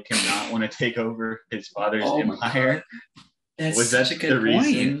 2 make him not want to take over his father's empire? Was that the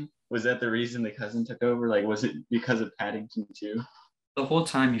reason? Was that the reason the cousin took over? Like, was it because of Paddington 2? The whole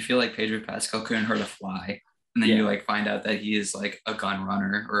time you feel like Pedro Pascal couldn't hurt a fly. And then you like find out that he is like a gun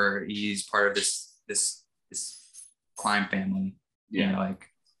runner or he's part of this crime family. Yeah. And you're like,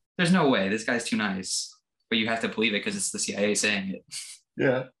 there's no way. This guy's too nice. But you have to believe it because it's the CIA saying it.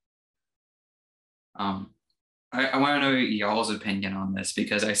 Yeah. I want to know y'all's opinion on this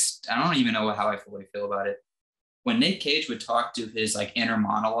because I don't even know how I fully feel about it. When Nick Cage would talk to his like inner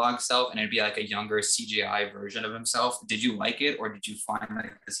monologue self and it'd be like a younger CGI version of himself, did you like it or did you find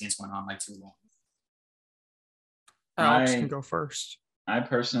like the scenes went on like too long? Alex can go first. I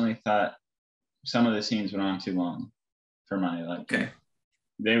personally thought some of the scenes went on too long for my liking. Okay.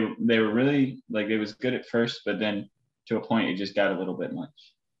 They were really like it was good at first, but then to a point it just got a little bit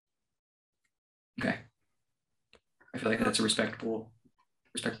much. Okay. I feel like that's a respectable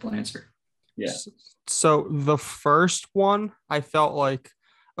answer. Yeah. So the first one, I felt like,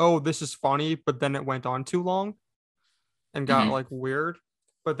 oh, this is funny, but then it went on too long and got like weird.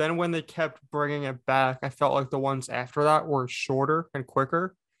 But then when they kept bringing it back, I felt like the ones after that were shorter and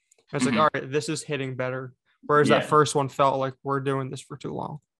quicker. And it's like, all right, this is hitting better. Whereas that first one felt like we're doing this for too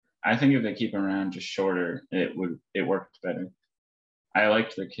long. I think if they keep them around just shorter, it worked better. I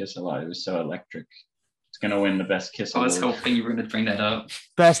liked the kiss a lot. It was so electric. It's going to win the best kiss award. I was hoping you were going to bring that up.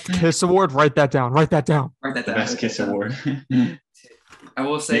 Best kiss award? Write that down. The best kiss award. I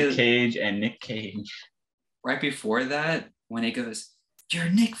will say Nick Cage and Nick Cage. Right before that, when he goes, "You're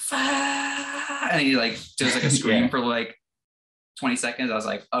Nick and he like does like a scream for like 20 seconds, I was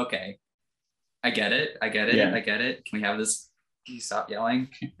like, okay, I get it. Yeah. I get it. Can we have this? Can you stop yelling?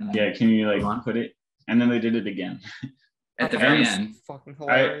 Can you like put it? And then they did it again. At the very end. Fucking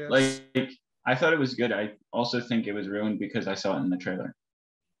hilarious. I thought it was good. I also think it was ruined because I saw it in the trailer.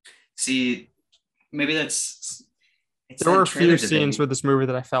 See, maybe there were a few scenes with this movie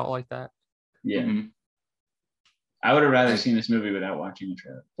that I felt like that. Yeah. Mm-hmm. I would have rather seen this movie without watching the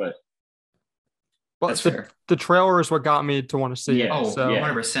trailer, but that's fair. The trailer is what got me to want to see it. Oh, so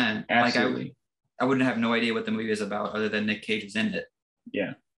 100%. Absolutely. Like I wouldn't have no idea what the movie is about other than Nick Cage is in it.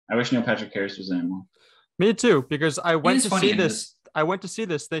 Yeah. I wish Neil Patrick Harris was in it more. Me too, because I went to see this. I went to see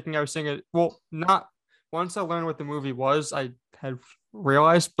this thinking I was seeing it. Well, not once I learned what the movie was, I had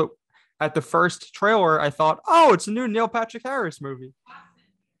realized, but at the first trailer, I thought, oh, it's a new Neil Patrick Harris movie.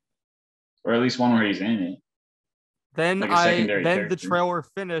 Or at least one where he's in it. Then the trailer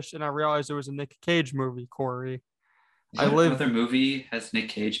finished and I realized it was a Nick Cage movie, Corey. What other movie has Nick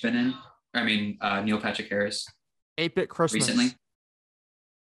Cage been in? I mean, Neil Patrick Harris. 8-Bit Christmas. Recently?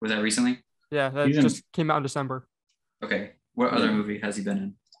 Was that recently? Yeah, that came out in December. Okay. What other movie has he been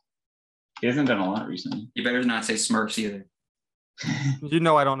in? He hasn't done a lot recently. You better not say Smurfs either. You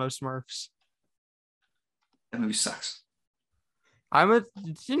know I don't know Smurfs. That movie sucks. I'm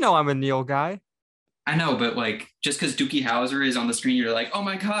a Neil guy. I know, but like just because Dookie Howser is on the screen, you're like, oh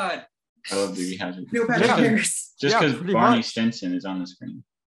my god. I love Dookie Howser. Neil Patrick Harris. Just because Barney Stinson is on the screen.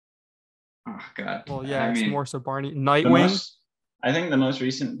 Oh god. Well, yeah, it's more so Barney. Nightwing. I think the most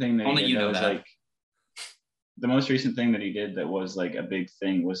recent thing that only he did you know was that. like the most recent thing that he did that was like a big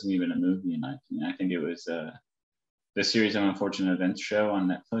thing wasn't even a movie in my opinion. I think it was the series of unfortunate events show on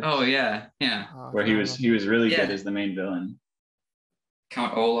Netflix. Oh yeah. Where he was really good as the main villain.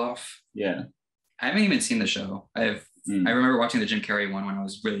 Count Olaf. Yeah. I haven't even seen the show. I remember watching the Jim Carrey one when I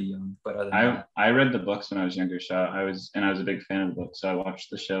was really young, but other than that, I read the books when I was younger, so I was a big fan of the book, so I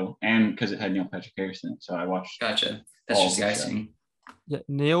watched the show, and because it had Neil Patrick Harris in it, so I watched. Gotcha. That's just the icing. Yeah,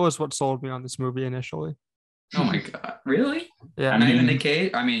 Neil is what sold me on this movie initially. Oh my god, really? Yeah. Not even Nick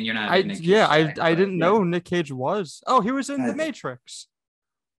Cage. I mean, you're not. Nick Cage I didn't know who Nick Cage was. Oh, he was in The Matrix.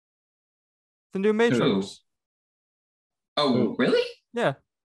 The new Matrix. Who? Oh, really? Yeah.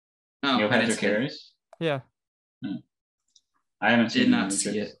 No, Neil Patrick Harris. Yeah. I haven't seen. Did not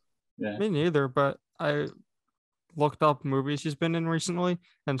see it. Yeah. Me neither, but looked up movies he's been in recently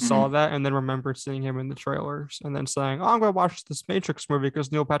and saw that, and then remembered seeing him in the trailers, and then saying, "Oh, I'm gonna watch this Matrix movie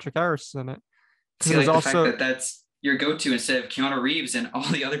because Neil Patrick Harris is in it." See, like the fact that that's your go-to instead of Keanu Reeves, and all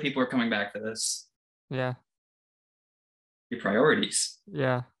the other people are coming back for this. Yeah. Your priorities.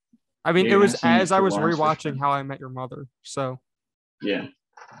 Yeah. I mean, it was as I was rewatching How I Met Your Mother. So. Yeah.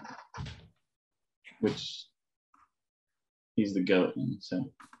 Which he's the GOAT,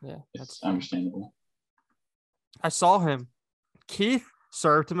 so yeah, it's understandable. I saw him. Keith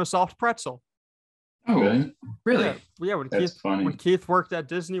served him a soft pretzel. Oh, really? Yeah. When Keith worked at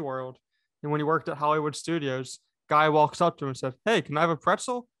Disney World and when he worked at Hollywood Studios, guy walks up to him and said, "Hey, can I have a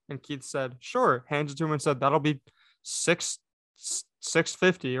pretzel?" And Keith said, "Sure." Hands it to him and said, "That'll be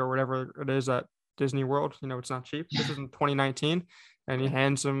 $6.50 or whatever it is at Disney World. You know, it's not cheap. This is in 2019." And he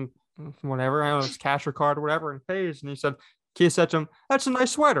hands him whatever, I don't know, it's cash or card or whatever, and pays. And he said, Keith said to him, "That's a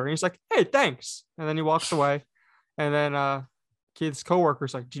nice sweater." And he's like, "Hey, thanks." And then he walks away. And then Keith's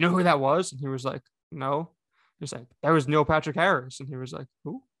coworker's like, "Do you know who that was?" And he was like, "No." He's like, "That was Neil Patrick Harris." And he was like,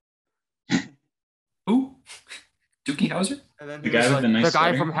 "Who?" Who? Dookie Howser? And then he was like, "The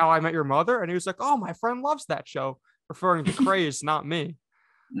guy from How I Met Your Mother." And he was like, "Oh, my friend loves that show," referring to Craze, not me.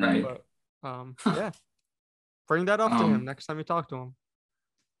 Right. But, yeah. Bring that up to him next time you talk to him.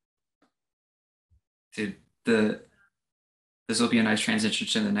 Dude, this will be a nice transition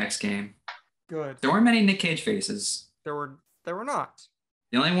to the next game. Good. There weren't many Nick Cage faces. There were not.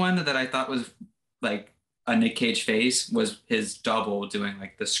 The only one that I thought was like a Nick Cage face was his double doing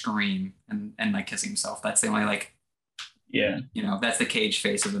like the scream and like kissing himself. That's the only like, that's the Cage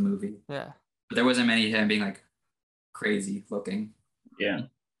face of the movie. Yeah. But there wasn't many of him being like crazy looking. Yeah.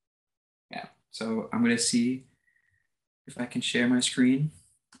 Yeah. So I'm gonna see if I can share my screen,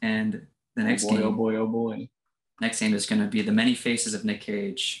 and the next game. Oh boy. Next game is gonna be the many faces of Nick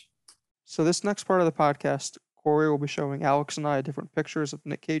Cage. So this next part of the podcast, Corey will be showing Alex and I different pictures of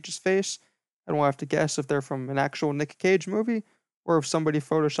Nick Cage's face, and we'll have to guess if they're from an actual Nick Cage movie or if somebody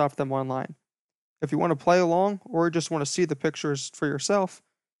photoshopped them online. If you want to play along or just want to see the pictures for yourself,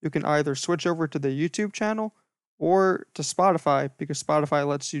 you can either switch over to the YouTube channel or to Spotify, because Spotify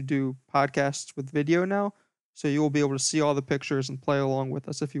lets you do podcasts with video now, so you will be able to see all the pictures and play along with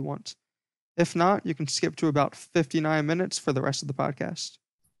us if you want. If not, you can skip to about 59 minutes for the rest of the podcast.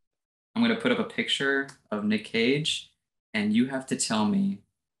 I'm going to put up a picture of Nick Cage, and you have to tell me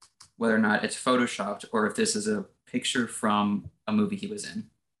whether or not it's photoshopped or if this is a picture from a movie he was in.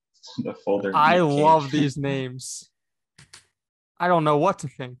 The folder. I love these names. I don't know what to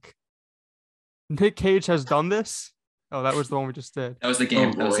think. Nick Cage has done this? Oh, that was the one we just did. That was the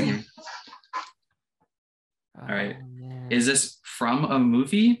game. All right. Is this from a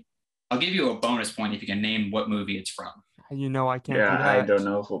movie? I'll give you a bonus point if you can name what movie it's from. You know I can't do that. I don't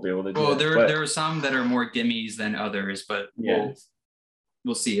know if we'll be able to do that. Well, there are some that are more gimmies than others, but we'll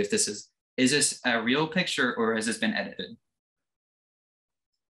see if this is this a real picture or has this been edited?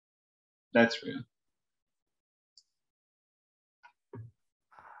 That's real.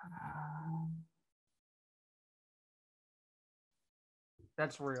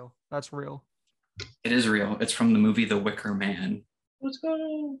 That's real. That's real. It is real. It's from the movie The Wicker Man. Let's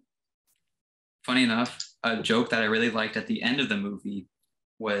go. Funny enough, a joke that I really liked at the end of the movie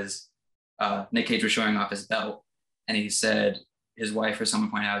was Nick Cage was showing off his belt, and he said his wife or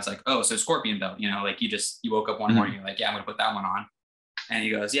someone pointed out, it's like, "Oh, so scorpion belt, like you woke up one morning, you're like, yeah, I'm gonna put that one on." And he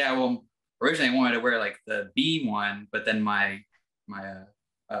goes, "Yeah, well, originally I wanted to wear like the bee one, but then my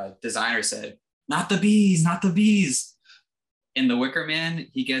designer said, not the bees, not the bees." In The Wicker Man,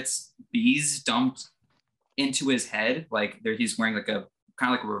 he gets bees dumped into his head, like he's wearing like a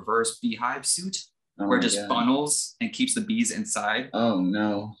kind of like a reverse beehive suit where it just funnels and keeps the bees inside. Oh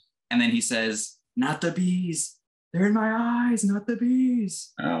no. And then he says, "Not the bees. They're in my eyes, not the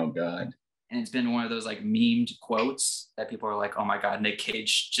bees." Oh God. And it's been one of those like memed quotes that people are like, "Oh my God, Nick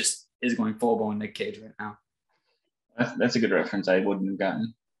Cage just is going full blown Nick Cage right now." That's a good reference. I wouldn't have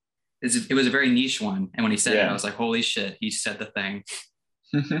gotten. It was a very niche one. And when he said it, I was like, holy shit, he said the thing.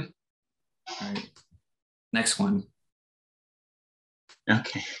 All right. Next one.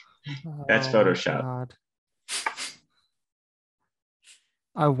 Okay. That's Photoshop.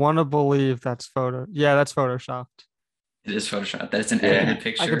 I want to believe that's photo. Yeah, that's Photoshopped. It is Photoshopped. That's an edited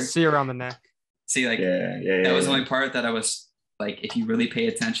picture. I can see around the neck. See, like, that was the only part that I was like, if you really pay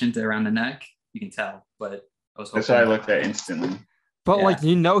attention to around the neck, you can tell. But I was hoping. That's what I looked at instantly. But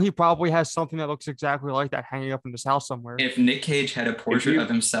he probably has something that looks exactly like that hanging up in his house somewhere. If Nick Cage had a portrait of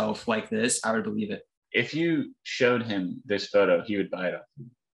himself like this, I would believe it. If you showed him this photo, he would buy it off you.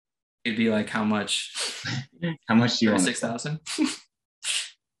 It'd be like, how much? How much do you want? 6,000.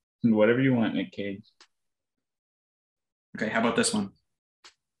 Whatever you want, Nick Cage. Okay, how about this one?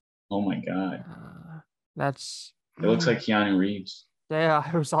 Oh my god. That's. It looks like Keanu Reeves. Yeah,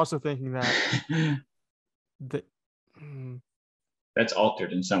 I was also thinking that. the, That's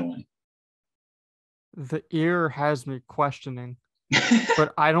altered in some way. The ear has me questioning,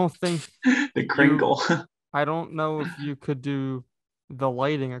 but I don't think the crinkle. I don't know if you could do the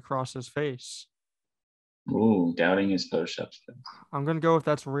lighting across his face. Ooh, doubting his Photoshop skills. I'm gonna go if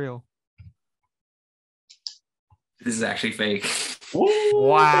that's real. This is actually fake. Ooh,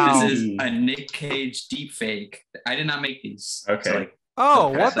 wow. This is a Nick Cage deep fake. I did not make these. Okay. So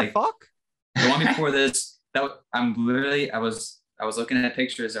what the fuck? The one before this, I was looking at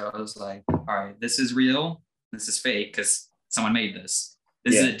pictures. I was like, all right, this is real. This is fake because someone made this.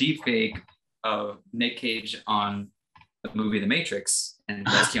 This is a deep fake of Nick Cage on the movie The Matrix, and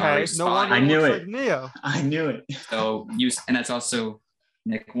that's Keanu Reeves' I knew it. Like Neo. I knew it. So and that's also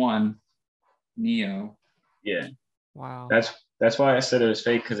Nick 1, Neo. Yeah. Wow. That's why I said it was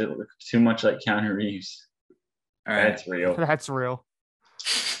fake, because it looked too much like Keanu Reeves. All right. That's real. That's real.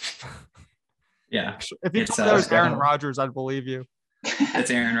 Yeah. If you told me that was Aaron Rodgers, I'd believe you. It's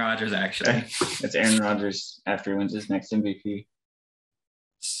Aaron Rodgers, actually. It's Aaron Rodgers after he wins his next MVP.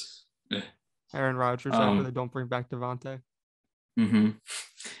 Aaron Rodgers after they don't bring back Devontae. Mm-hmm.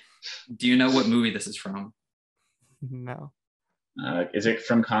 Do you know what movie this is from? No. Is it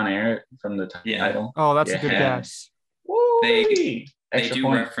from Con Air, from the title? Oh, that's a good guess. They do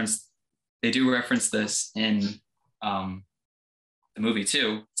reference this in the movie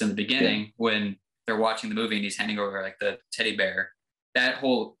too. It's in the beginning when they're watching the movie and he's handing over like the teddy bear. That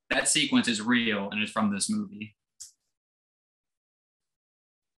sequence is real and it's from this movie.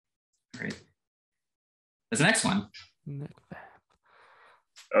 All right. There's the next one.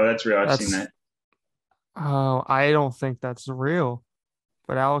 Oh, that's real. I've seen that. Oh, I don't think that's real,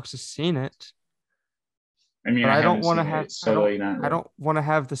 but Alex has seen it. I mean, I don't want to have. I don't want to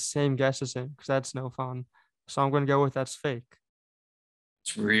have the same guess as him because that's no fun. So I'm going to go with that's fake.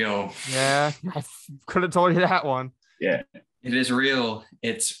 It's real. Yeah, I could have told you that one. Yeah, it is real.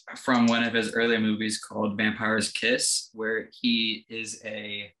 It's from one of his earlier movies called Vampire's Kiss, where he is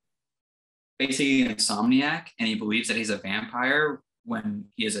basically an insomniac and he believes that he's a vampire when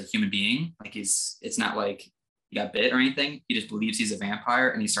he is a human being. Like it's not like he got bit or anything. He just believes he's a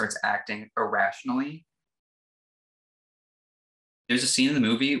vampire and he starts acting irrationally. There's a scene in the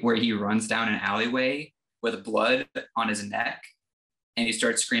movie where he runs down an alleyway with blood on his neck and he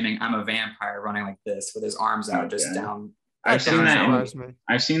starts screaming, "I'm a vampire," running like this with his arms out just down. I've seen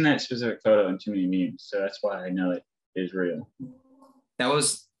that specific photo in too many memes, so that's why I know it is real.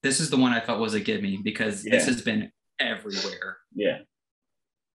 This is the one I thought was a gimme because this has been everywhere. Yeah.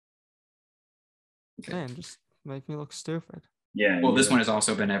 Man, just make me look stupid. Yeah. Well, this one has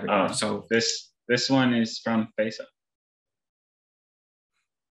also been everywhere. So this one is from Face Off.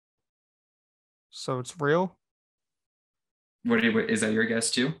 So it's real? Is that your guess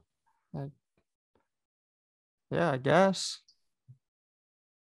too? Yeah, I guess.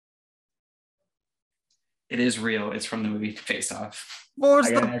 It is real. It's from the movie Face Off. What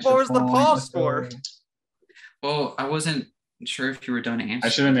was the pause for? Well, I wasn't sure if you were done answering. I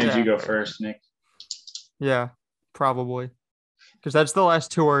should have made you go first, Nick. Yeah, probably. Because that's the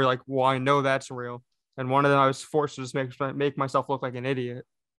last two where I know that's real. And one of them I was forced to just make myself look like an idiot.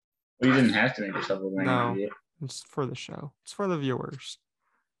 Well, you didn't have to make yourself look like an idiot. It's for the show. It's for the viewers.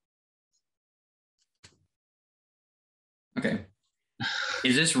 Okay.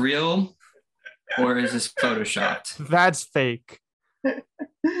 Is this real or is this photoshopped? That's fake.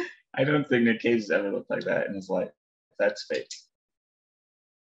 I don't think Nick Cage has ever looked like that in his life. That's fake.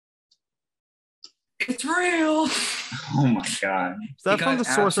 It's real. Oh my God. Is that from The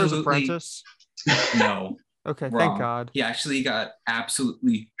Sorcerer's Apprentice? No. Okay, wrong. Thank God. He actually got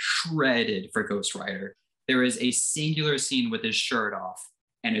absolutely shredded for Ghost Rider. There is a singular scene with his shirt off,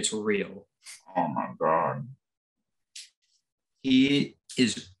 and it's real. Oh my God. He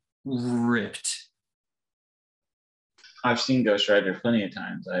is ripped. I've seen Ghost Rider plenty of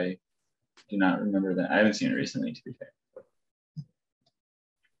times. I do not remember that. I haven't seen it recently, to be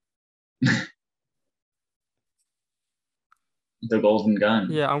fair. The golden gun.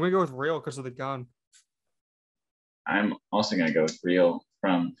 Yeah, I'm going to go with real because of the gun. I'm also going to go with real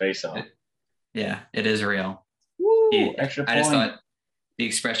from Face Off. Yeah, it is real. Woo, extra point. I just thought the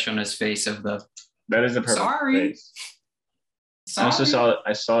expression on his face of the... That is the perfect face. Sorry.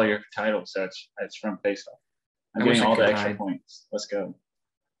 I saw your title, so it's from Face Off. I'm getting all the extra points. Let's go.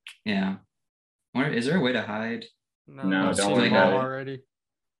 Yeah. Is there a way to hide? No, don't worry about it. Already.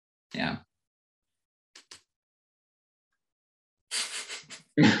 Yeah.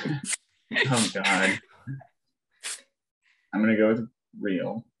 Oh God. I'm gonna go with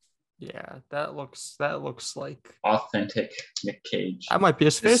real. Yeah, that looks like authentic Nick Cage. That might be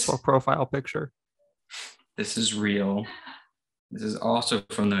his Facebook profile picture. This is real. This is also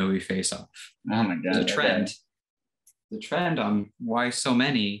from the movie Face Off. Oh my god! There's a trend. Okay. The trend on why so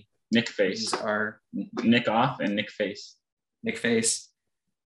many Nick Face are Nick Off and Nick Face. Nick Face.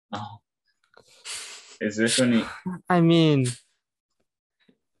 Oh, is this when he? I mean,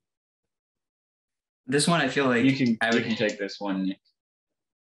 this one I feel like you can take this one, Nick.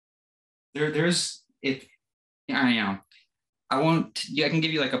 There's if I know. I won't. Yeah, I can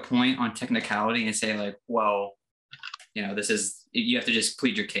give you like a point on technicality and say like, well, this is you have to just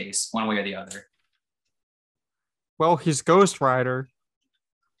plead your case one way or the other. Well, he's Ghost Rider,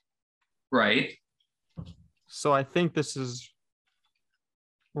 right? So I think this is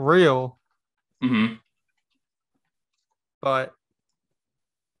real. Mm-hmm. But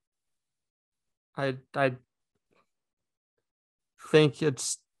I think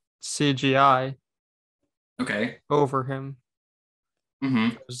it's CGI. Okay. Over him. Mm-hmm.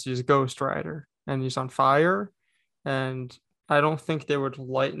 Because he's Ghost Rider and he's on fire. And I don't think they would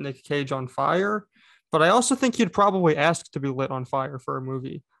light Nick Cage on fire. But I also think he'd probably ask to be lit on fire for a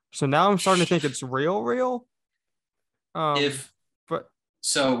movie. So now I'm starting to think it's real.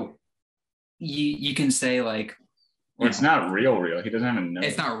 So you can say like, well, it's not real. He doesn't have a nose.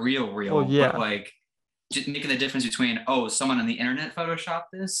 It's not real. Well, yeah. But like just making the difference between someone on the internet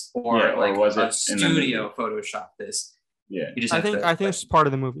photoshopped this or was a studio photoshopped this. Yeah. I think it's part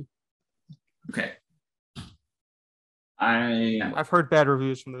of the movie. Okay. I've heard bad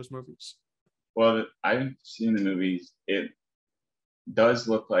reviews from those movies. Well, I've seen the movies. It does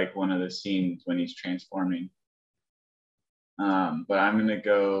look like one of the scenes when he's transforming. But I'm gonna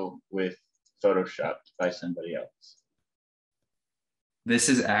go with photoshopped by somebody else. This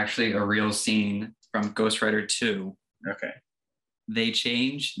is actually a real scene from Ghost Rider 2. Okay. They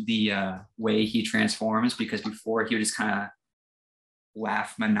changed the way he transforms because before he would just kind of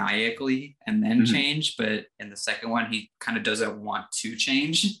laugh maniacally and then change, but in the second one he kind of doesn't want to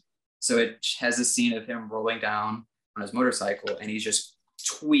change. So it has a scene of him rolling down on his motorcycle and he's just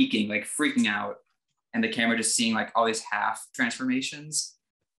tweaking, like freaking out, and the camera just seeing like all these half transformations.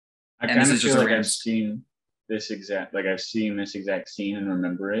 I kind of feel like I've seen this exact scene and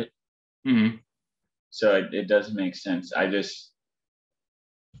remember it. Mm-hmm. So it does make sense. I just,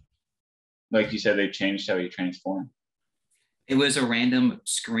 like you said, they changed how he transformed. It was a random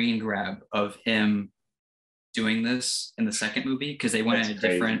screen grab of him doing this in the second movie because they went in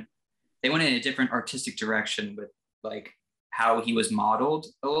a different artistic direction with like how he was modeled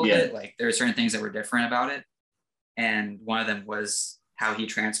a little bit. Like there are certain things that were different about it. And one of them was how he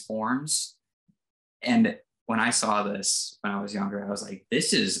transforms. And when I saw this when I was younger, I was like,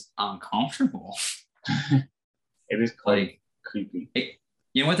 this is uncomfortable. It is quite creepy.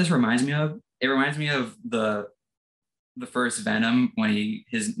 You know what this reminds me of? It reminds me of the first Venom when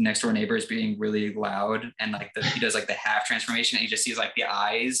his next door neighbor is being really loud and like he does like the half transformation and he just sees like the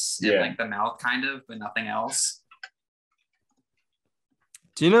eyes and like the mouth kind of, but nothing else.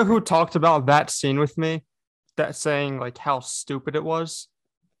 Do you know who talked about that scene with me? That saying like how stupid it was?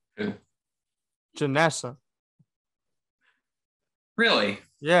 Who? Janessa. Really?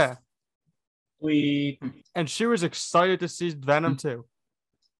 Yeah. And she was excited to see Venom too.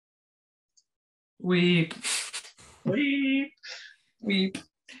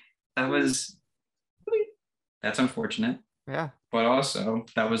 That's unfortunate. Yeah. But also,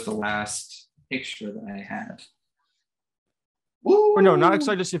 that was the last picture that I had. Woo! Or no, not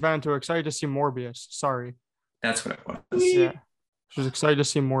excited to see Venom 2. Excited to see Morbius. Sorry. That's what it was. Yeah. She was excited to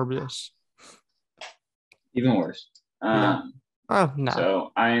see Morbius. Even worse. No.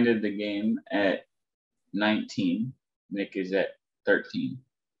 So I ended the game at 19. Nick is at 13.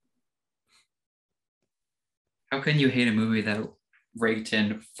 How can you hate a movie that raked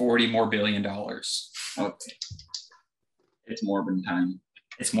in $40 more billion? Okay. It's Morbin time.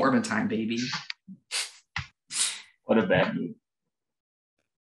 It's Morbin time, baby. What a bad movie.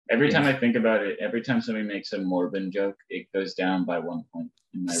 Every time I think about it, every time somebody makes a Morbin joke, it goes down by 1 point.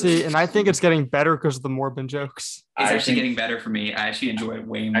 And I think it's getting better because of the Morbin jokes. It's actually getting better for me. I actually enjoy it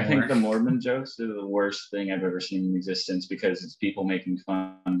way more. I think the Morbin jokes are the worst thing I've ever seen in existence because it's people making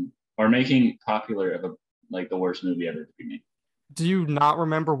fun or making popular of the worst movie ever to be made. Do you not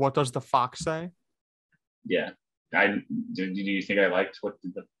remember What Does the Fox Say? Yeah. Do you think I liked What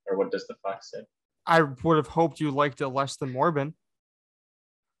Does the Fox Say? I would have hoped you liked it less than Morbin.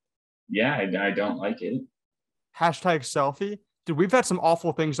 Yeah, I don't like it. #selfie. Dude, we've had some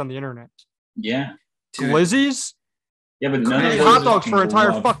awful things on the internet. Yeah. Glizzies? Yeah, but none of those hot dogs for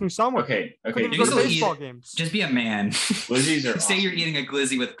entire fucking summer. Okay. You go to baseball games. Just be a man. Glizzies are Say awesome. you're eating a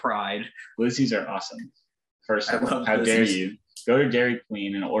glizzy with pride. Glizzies are awesome. First of all, how dare you? Go to Dairy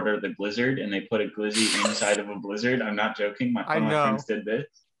Queen and order the Blizzard, and they put a glizzy inside of a Blizzard. I'm not joking. One of my friends did this.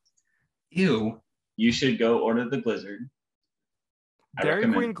 Ew. You should go order the Blizzard.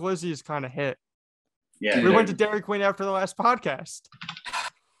 Dairy Queen glizzy is kind of hit. Yeah, we went to Dairy Queen after the last podcast.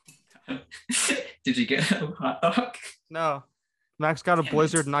 Did you get a hot dog? No. Max got a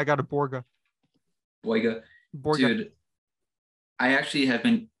Blizzard and I got a Borga. Borga. Dude, I actually have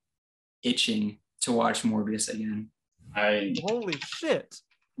been itching to watch Morbius again. Holy shit.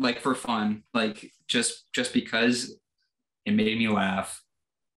 Like for fun. Like just because it made me laugh.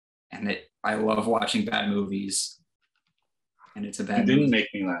 And I love watching bad movies. And it's a bad movie. It didn't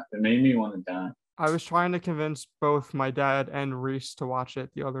make me laugh. It made me want to die. I was trying to convince both my dad and Reese to watch it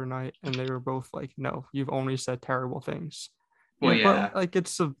the other night, and they were both like, "No, you've only said terrible things." Well, yeah. But like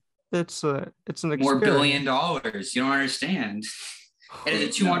it's an experience. More $1 billion. You don't understand. It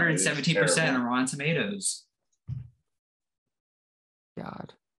is 217% on Rotten Tomatoes.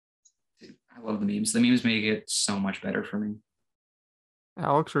 God, dude, I love the memes. The memes make it so much better for me.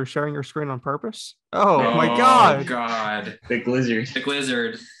 Alex, we're sharing your screen on purpose. Oh my God! God, the Blizzard. The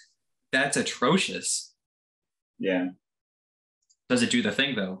Blizzard. That's atrocious. Yeah. Does it do the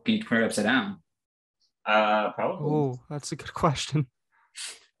thing though? Can you turn it upside down? Probably. Oh, that's a good question.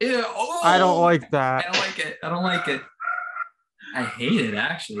 Ew, I don't like that. I don't like it. I hate it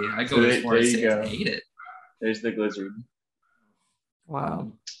actually. I go as far as saying I hate it. There's the Blizzard.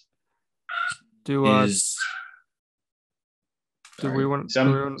 Wow.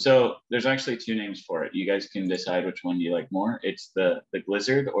 So there's actually two names for it. You guys can decide which one you like more. It's the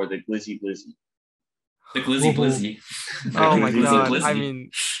Blizzard or the Glizzy Blizzy. The Glizzy Blizzy. Oh my God. Blizzy. I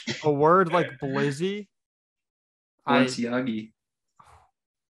mean, a word like Blizzy. Balenciagi.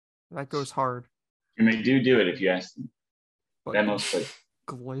 That goes hard. And they do it if you ask them. That mostly.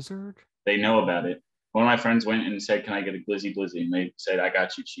 Blizzard? They know about it. One of my friends went and said, "Can I get a Glizzy Blizzy?" And they said, "I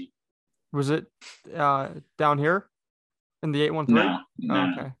got you cheap." Was it down here? In the 813?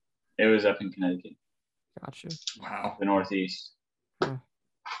 No. Okay. It was up in Connecticut. Gotcha. Wow. The Northeast.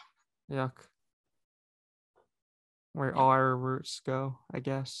 Yuck. Where all our roots go, I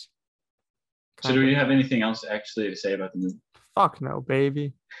guess. So do we have anything else actually to say about the movie? Fuck no,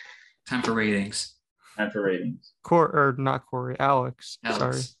 baby. Time for ratings. Not Corey. Alex.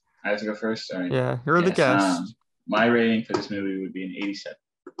 Sorry. I have to go first? Sorry. Yeah, you're the guest. My rating for this movie would be an 87.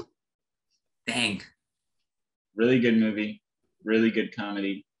 Dang. Really good movie. Really good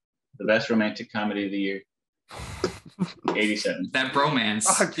comedy. The best romantic comedy of the year. 87. That bromance.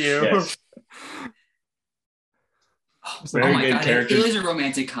 Fuck you. Yes. Very good God, character. It is a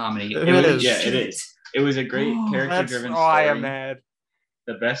romantic comedy. It is. Yeah, it is. It was a great character-driven story. I am mad.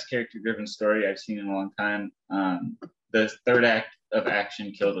 The best character-driven story I've seen in a long time. The third act of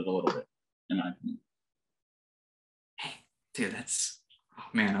action killed it a little bit, in my opinion. Dude,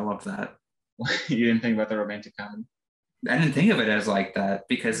 man, I love that. You didn't think about the romantic comedy? I didn't think of it as like that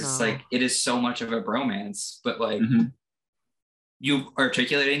because it's like it is so much of a bromance, but like you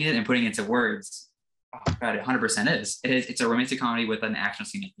articulating it and putting it into words. Oh God, it 100% is. It's a romantic comedy with an action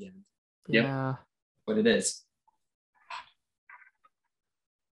scene at the end. Yeah. Yep. But it is.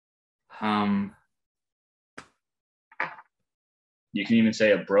 You can even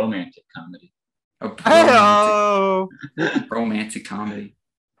say a bromantic comedy. Romantic comedy.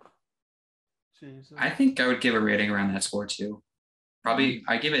 Jesus. I think I would give a rating around that score too. Probably,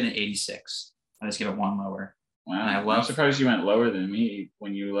 I give it an 86. I just give it one lower. Wow, I'm surprised you went lower than me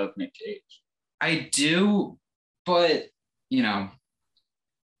when you love Nick Cage. I do, but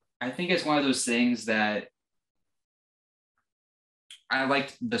I think it's one of those things that I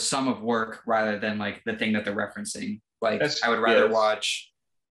like the sum of work rather than like the thing that they're referencing. Like I would rather watch,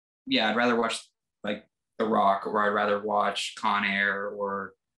 I'd rather watch like The Rock, or I'd rather watch Con Air,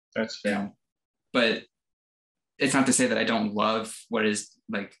 or that's fair. But it's not to say that I don't love what is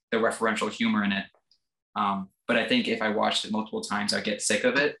like the referential humor in it. But I think if I watched it multiple times, I'd get sick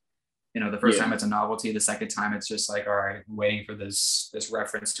of it. The first time it's a novelty. The second time it's just like, all right, I'm waiting for this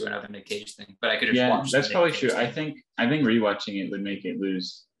reference to another Nick Cage thing. But I could just watch. That's probably true. I think rewatching it would make it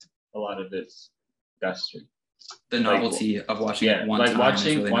lose a lot of its gusto. The novelty of watching it one time.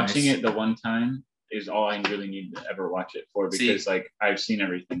 Watching it the one time is all I really need to ever watch it for, because I've seen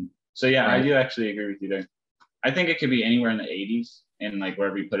everything. So right. I do actually agree with you there. I think it could be anywhere in the 80s, and like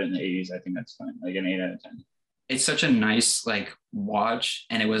wherever you put it in the 80s, I think that's fine. Like an 8 out of 10. It's such a nice watch,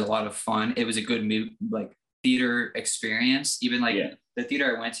 and it was a lot of fun. It was a good theater experience. Even the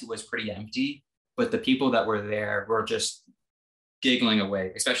theater I went to was pretty empty, but the people that were there were just giggling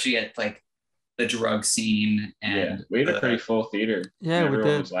away, especially at like the drug scene. And we had a pretty full theater. Yeah, we everyone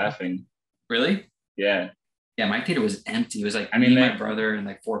did. was laughing. Really? Yeah. Yeah, my theater was empty. It was like me, my brother, and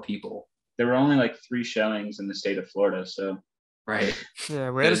like 4 people. There were only like 3 showings in the state of Florida, so. Right.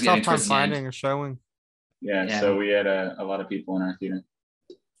 Yeah, we had a tough time finding a showing. Yeah, so we had a lot of people in our theater.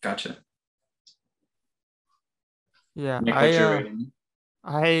 Gotcha. Yeah, Nick, what's your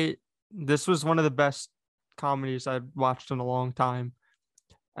rating? This was one of the best comedies I've watched in a long time,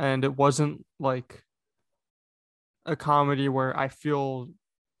 and it wasn't like a comedy where I feel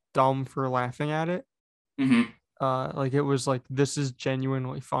dumb for laughing at it. Like it was like, this is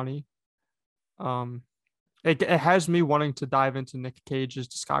genuinely funny. It has me wanting to dive into Nick Cage's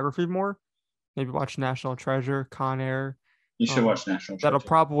discography more. Maybe watch National Treasure, Con Air. You should watch National Treasure. That'll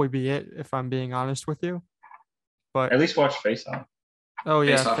probably be it if I'm being honest with you. But at least watch Face Off. Oh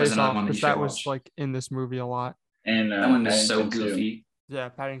yeah, Face Off, because that was like in this movie a lot. And that one is so goofy. Yeah,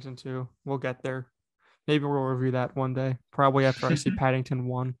 Paddington 2. We'll get there. Maybe we'll review that one day. Probably after I see Paddington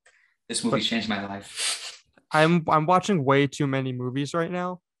 1. This movie changed my life. I'm watching way too many movies right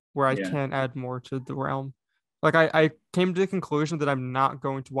now where I can't add more to the realm. Like I came to the conclusion that I'm not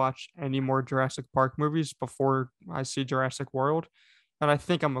going to watch any more Jurassic Park movies before I see Jurassic World. And I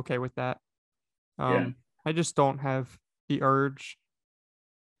think I'm okay with that. I just don't have the urge.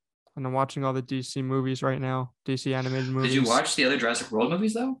 And I'm watching all the DC movies right now, DC animated movies. Did you watch the other Jurassic World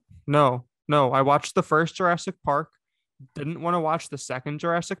movies though? No. I watched the first Jurassic Park. Didn't want to watch the second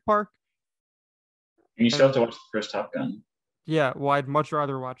Jurassic Park. And you still have to watch the first Top Gun. Yeah, well, I'd much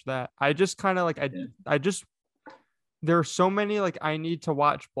rather watch that. I just kind of like, I just, there are so many like I need to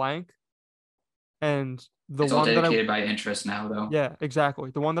watch blank. And it's all dedicated by interest now, though. Yeah,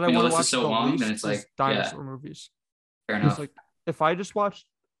 exactly. The one that I want to watch so long, then it's like dinosaur movies. Fair enough. It's like if I just watched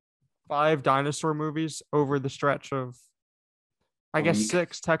 5 dinosaur movies over the stretch of, I guess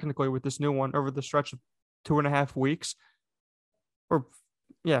 6 technically with this new one over the stretch of 2.5 weeks, or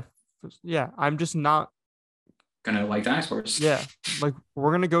yeah, I'm just not gonna like dinosaurs. Yeah, like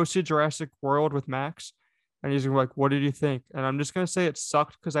we're gonna go see Jurassic World with Max, and he's gonna be like, "What did you think?" And I'm just gonna say it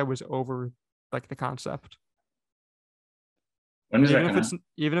sucked because I was over like the concept. When is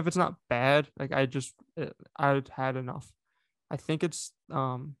even if it's not bad, like I had enough. I think it's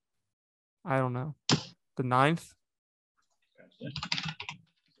I don't know, the 9th, the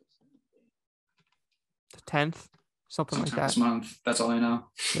 10th, something like that. This month. That's all I know.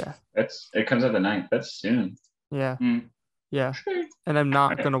 Yeah. It comes out the 9th. That's soon. Yeah. Yeah. And I'm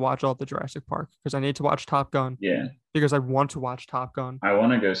not going to watch all the Jurassic Park because I need to watch Top Gun. Yeah. Because I want to watch Top Gun. I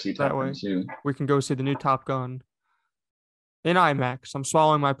want to go see Top Gun too. We can go see the new Top Gun in IMAX. I'm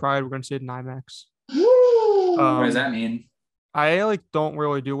swallowing my pride. We're going to see it in IMAX. Woo! What does that mean? I like don't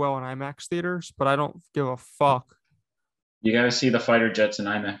really do well in IMAX theaters, but I don't give a fuck. You got to see the fighter jets in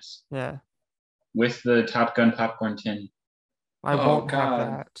IMAX. Yeah. With the Top Gun popcorn tin. I won't have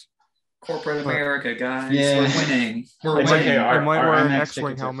that. Corporate America, guys. Yeah. We're winning. We're winning. Okay, I might wear an IMAX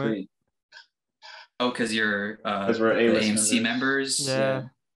X-Wing helmet. Oh, because you're we're AMC members. Yeah.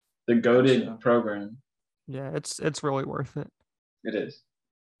 The goated program. Yeah, it's really worth it. It is.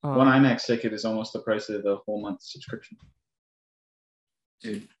 One IMAX ticket is almost the price of the whole month subscription.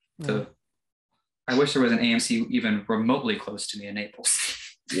 Dude, I wish there was an AMC even remotely close to me in Naples.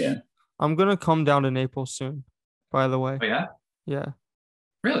 Yeah. I'm going to come down to Naples soon, by the way. Oh, yeah? Yeah.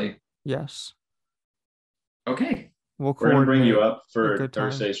 Really? Yes. Okay. We're going to bring you up for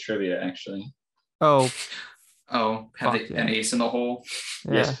Thursday's trivia, actually. Oh, have an ace in the hole?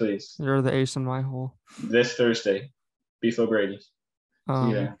 Yeah. Yes, please. You're the ace in my hole. This Thursday. Beef O'Brady's. See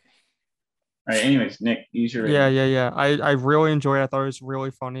you there. All right, anyways, Nick, use your rating. Yeah. I really enjoyed it. I thought it was really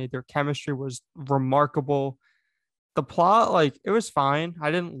funny. Their chemistry was remarkable. The plot, like, it was fine.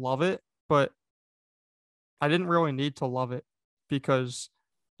 I didn't love it, but I didn't really need to love it because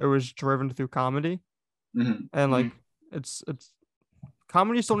it was driven through comedy. Mm-hmm. And, like, it's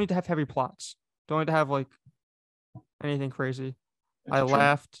comedies don't need to have heavy plots. Don't need to have, like, anything crazy. That's true.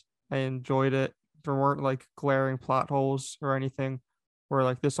 Laughed. I enjoyed it. There weren't, like, glaring plot holes or anything where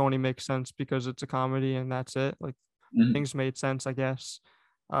like this only makes sense because it's a comedy and that's it. Like things made sense, I guess.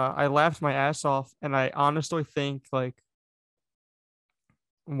 I laughed my ass off, and I honestly think like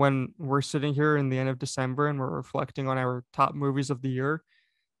when we're sitting here in the end of December and we're reflecting on our top movies of the year,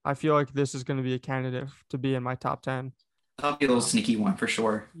 I feel like this is going to be a candidate to be in my top 10. That'll be a little sneaky one for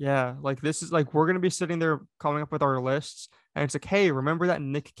sure. Yeah, like this is like we're going to be sitting there coming up with our lists, and it's like, hey, remember that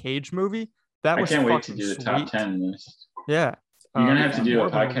Nick Cage movie? That was I can't wait to do the sweet. top 10 list. Yeah. You're going to have to do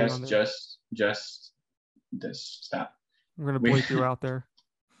a podcast just this. Stop. I'm going to bleep you out there.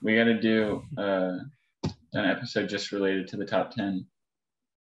 We got to do an episode just related to the top 10.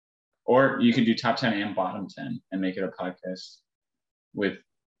 Or you could do top 10 and bottom 10 and make it a podcast with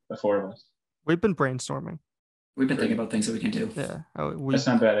the four of us. We've been brainstorming. We've been thinking about things that we can do. Yeah. That's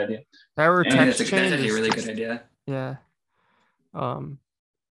not a bad idea. Our text that's chain actually is a really good idea. Yeah.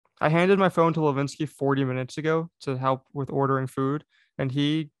 I handed my phone to Levinsky 40 minutes ago to help with ordering food, and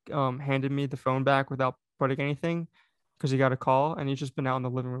he handed me the phone back without putting anything because he got a call, and he's just been out in the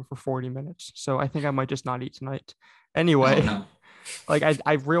living room for 40 minutes. So I think I might just not eat tonight. Anyway, no. Like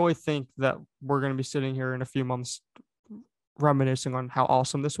I really think that we're going to be sitting here in a few months reminiscing on how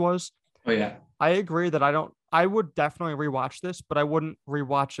awesome this was. Oh yeah. I agree that I would definitely rewatch this, but I wouldn't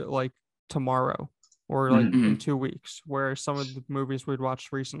rewatch it like tomorrow or like in 2 weeks, where some of the movies we'd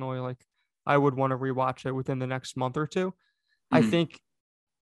watched recently, like I would want to rewatch it within the next month or two. I think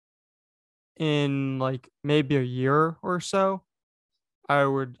in like maybe a year or so, I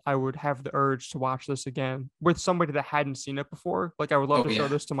would have the urge to watch this again with somebody that hadn't seen it before. Like I would love to show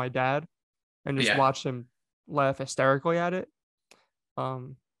this to my dad and just watch him laugh hysterically at it.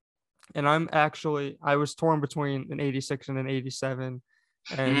 And I was torn between an 86 and an 87.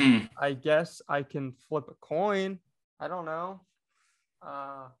 And I guess I can flip a coin. I don't know.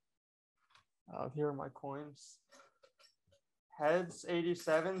 Here are my coins. Heads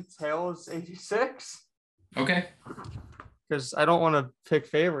 87, tails 86. Okay. Because I don't want to pick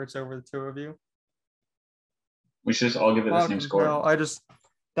favorites over the two of you. We should just all give it the same score. No, I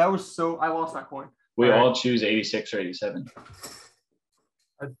lost that coin. We all choose 86 or 87.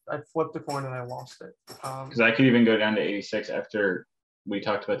 I flipped a coin and I lost it. Because I could even go down to 86 after we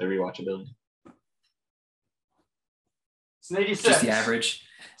talked about the rewatchability. It's an 86. Just the average.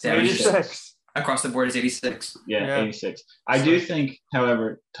 It's 86. Across the board is 86. Yeah. 86. I do think,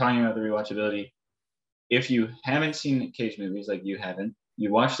 however, talking about the rewatchability, if you haven't seen Nick Cage movies like you haven't,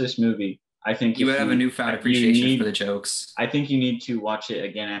 you watch this movie, I think you would have a newfound appreciation for the jokes. I think you need to watch it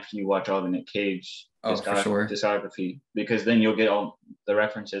again after you watch all the Nick Cage discography, because then you'll get all the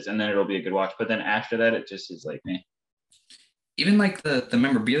references and then it'll be a good watch. But then after that, it just is like, meh. Even like the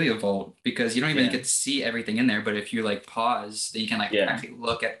memorabilia vault, because you don't even get to see everything in there. But if you like pause, then you can like actually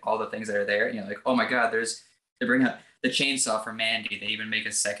look at all the things that are there. And you're like, oh my God, they bring up the chainsaw from Mandy. They even make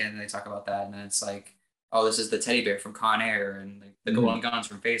a second and they talk about that. And then it's like, oh, this is the teddy bear from Con Air and the golden guns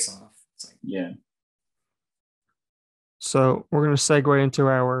from Face Off. It's like, So we're going to segue into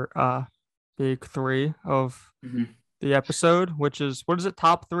our big three of the episode, which is, what is it?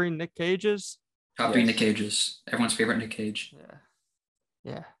 Top three Nick Cages? Top three Nick Cages. Everyone's favorite Nick Cage.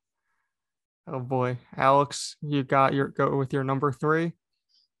 Yeah. Oh boy. Alex, you got go with your number three.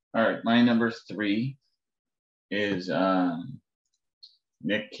 All right. My number three is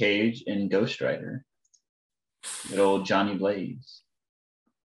Nick Cage in Ghost Rider. Good old Johnny Blaze.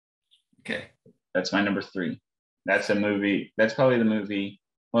 Okay. That's my number three. That's a movie. That's probably the movie.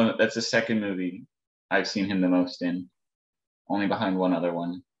 Well, that's the second movie I've seen him the most in, only behind one other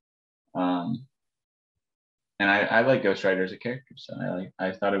one. And I like Ghost Rider as a character, so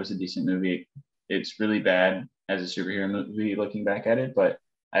I thought it was a decent movie. It's really bad as a superhero movie looking back at it, but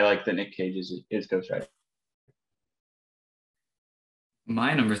I like that Nick Cage is Ghost Rider.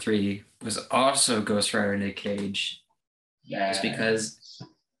 My number three was also Ghost Rider Nick Cage. Just because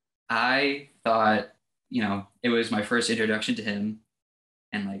I thought, it was my first introduction to him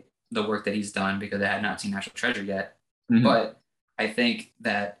and like the work that he's done, because I had not seen National Treasure yet. But I think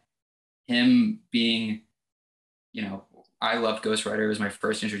that him being, I loved Ghost Rider. It was my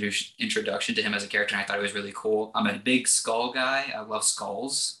first introduction to him as a character, and I thought it was really cool. I'm a big skull guy. I love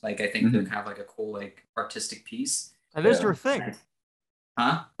skulls. Like, I think they're kind of like a cool, like, artistic piece. That is your thing.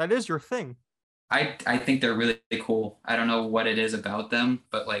 Huh? That is your thing. I think they're really cool. I don't know what it is about them,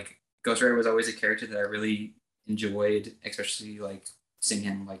 but like Ghost Rider was always a character that I really enjoyed, especially like seeing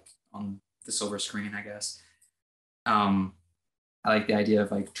him like on the silver screen, I guess. I like the idea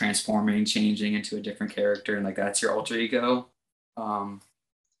of like transforming, changing into a different character, and like that's your alter ego.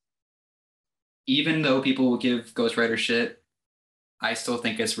 Even though people will give Ghost Rider shit, I still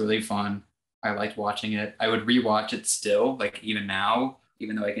think it's really fun. I liked watching it. I would rewatch it still, like even now,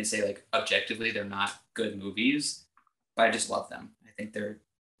 even though I can say like objectively they're not good movies, but I just love them. I think they're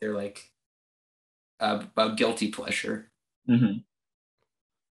like a guilty pleasure.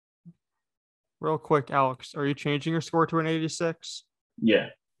 Real quick, Alex, are you changing your score to an 86? Yeah.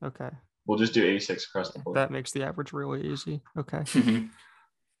 Okay. We'll just do 86 across the board. That makes the average really easy. Okay.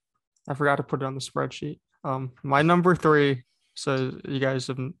 I forgot to put it on the spreadsheet. My number three. So you guys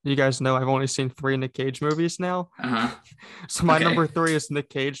know I've only seen 3 Nick Cage movies now. So my number 3 is Nick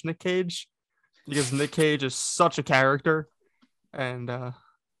Cage, because Nick Cage is such a character, and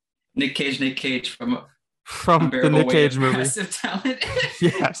Nick Cage from the Unbearable Nick Weight Cage of movie. Massive Talent.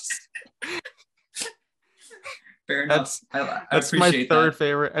 Yes. Fair enough. I That's my appreciate third that.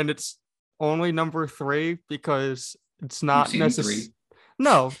 favorite, and it's only number 3 because it's not You've seen necessary. 3.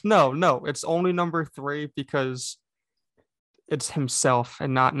 No. It's only number 3 because it's himself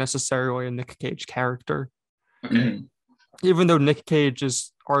and not necessarily a Nick Cage character. Okay. Mm-hmm. Even though Nick Cage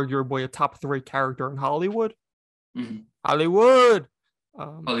is arguably a top 3 character in Hollywood. Mm-hmm. Hollywood.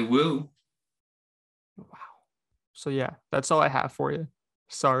 Hollywood. Wow. So yeah, that's all I have for you.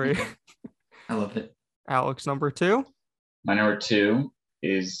 Sorry. Okay. I love it. Alex, number 2. My number 2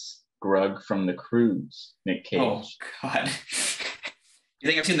 is Grug from The Croods, Nick Cage. Oh God. You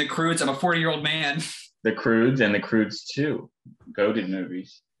think I've seen The Croods? I'm a 40-year-old man. The Croods and The Croods 2, goated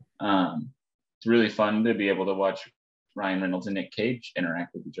movies. It's really fun to be able to watch Ryan Reynolds and Nick Cage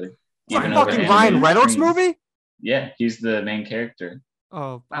interact with each other. Even fucking Ryan Reynolds movie? Yeah, he's the main character.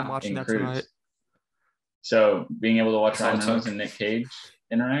 Oh, I'm watching that tonight. So being able to watch Ryan Reynolds and Nick Cage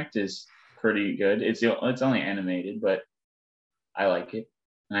interact is pretty good. It's only animated, but I like it.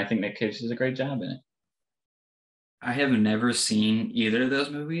 And I think Nick Cage does a great job in it. I have never seen either of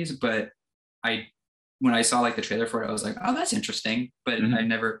those movies, but when I saw like the trailer for it, I was like, oh, that's interesting. But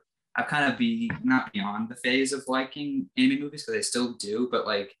I've kind of not beyond the phase of liking anime movies because I still do, but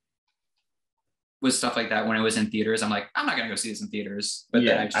like with stuff like that, when it was in theaters, I'm like, I'm not gonna go see this in theaters. But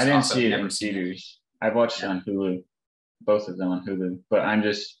yeah, I didn't see it in theaters. I've watched it on Hulu, both of them on Hulu. But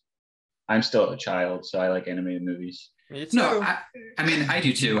I'm still a child, so I like animated movies. Me too. No, I mean, I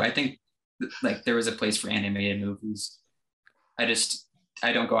do too. I think like there is a place for animated movies. I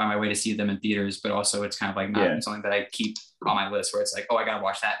don't go on my way to see them in theaters, but also it's kind of like not something that I keep on my list where it's like, oh, I gotta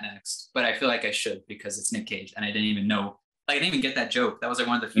watch that next. But I feel like I should because it's Nick Cage, and I didn't even know. Like I didn't even get that joke. That was like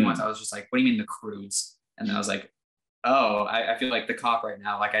one of the few ones I was just like, what do you mean The Croods? And then I was like, oh, I feel like the cop right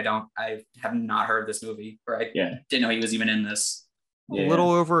now. Like I have not heard this movie, or I didn't know he was even in this. A little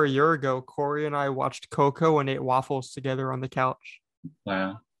over a year ago, Corey and I watched Coco and ate waffles together on the couch.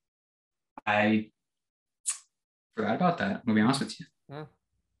 Wow. I forgot about that. I'm gonna be honest with you. Yeah. All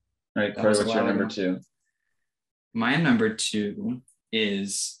right, Corey, what's your number 2? My number 2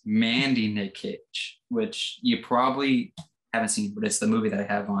 is Mandy Nick Cage, which you probably haven't seen, but it's the movie that I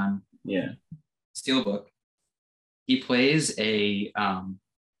have on Steelbook. He plays a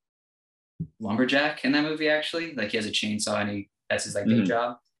lumberjack in that movie, actually. Like he has a chainsaw and that's his like day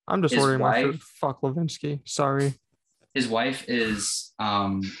job. I'm just ordering my food. Fuck Levinsky. Sorry. His wife is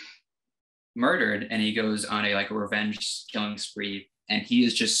murdered, and he goes on a revenge killing spree, and he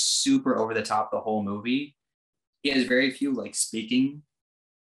is just super over the top the whole movie. He has very few like speaking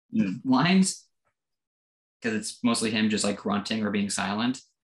lines because it's mostly him just like grunting or being silent.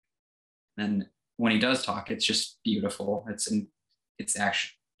 And when he does talk, it's just beautiful. It's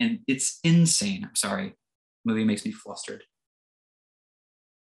actually, and it's insane. I'm sorry. The movie makes me flustered.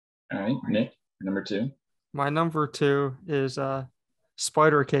 All right, Nick, number 2. My number 2 is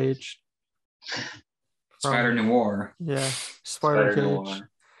Spider Cage. Spider Noir. Yeah, Spider Cage Noir.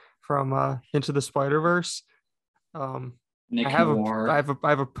 From Into the Spider-Verse. I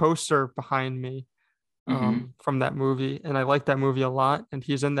have a poster behind me from that movie, and I like that movie a lot, and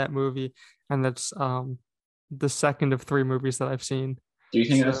he's in that movie, and that's the second of 3 movies that I've seen. Do you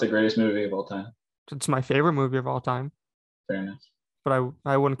think that's the greatest movie of all time? It's my favorite movie of all time. Fair enough. But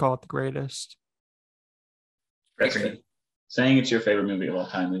I wouldn't call it the greatest. That's great. Saying it's your favorite movie of all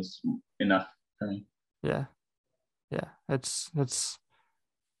time is enough for me. Yeah. It's I'm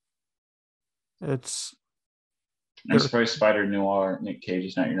surprised Spider Noir Nick Cage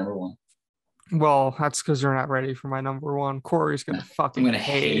is not your number 1. Well, that's because you're not ready for my number 1. Corey's gonna fucking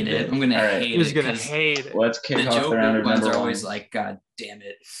hate it. I'm gonna hate it. He's gonna hate it. Let's kick off the round of number 1. Always like, God damn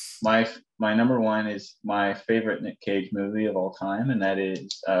it. My number 1 is my favorite Nick Cage movie of all time, and that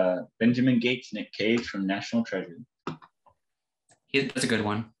is Benjamin Gates' Nick Cage from National Treasure. That's a good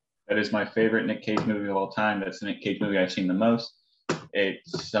one. That is my favorite Nick Cage movie of all time. That's the Nick Cage movie I've seen the most.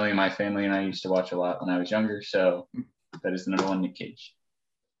 It's something my family and I used to watch a lot when I was younger, so that is the number 1 Nick Cage.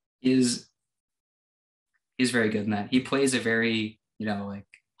 He's very good in that. He plays a very, like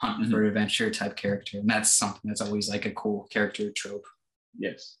hunt for adventure type character, and that's something that's always like a cool character trope.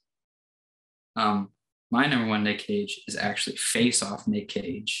 Yes. My number 1 Nick Cage is actually Face Off Nick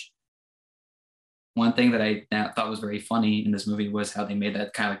Cage. One thing that I thought was very funny in this movie was how they made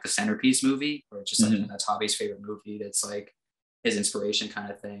that kind of like the centerpiece movie, or just like that's Hobby's favorite movie. That's like his inspiration kind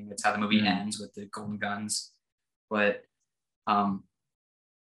of thing. It's how the movie ends with the golden guns. But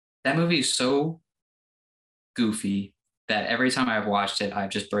that movie is so goofy that every time I've watched it, I've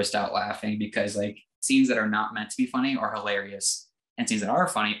just burst out laughing because like scenes that are not meant to be funny are hilarious. and scenes that are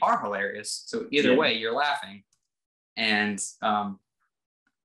funny are hilarious. So either way, you're laughing. And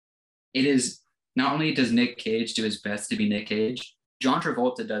it is not only does Nick Cage do his best to be Nick Cage, John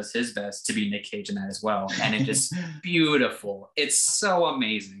Travolta does his best to be Nick Cage in that as well. And it is beautiful. It's so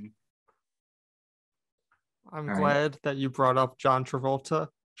amazing. I'm glad that you brought up John Travolta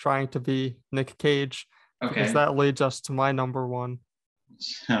trying to be Nick Cage, because that leads us to my number one.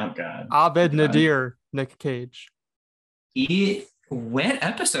 Oh, God. Abed Nadir, Nick Cage. What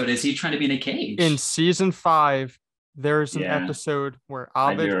episode is he trying to be Nick Cage? In season 5, there's an episode where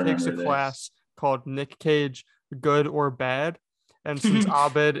Abed takes a class called Nick Cage, Good or Bad. And since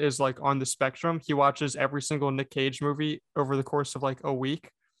Abed is like on the spectrum, he watches every single Nick Cage movie over the course of like a week.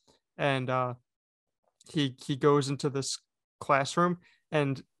 And he goes into this classroom,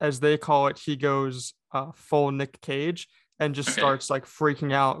 and as they call it, he goes full Nick Cage and just starts like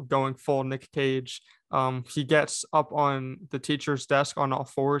freaking out, going full Nick Cage. He gets up on the teacher's desk on all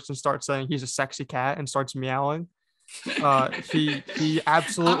fours and starts saying he's a sexy cat and starts meowing. He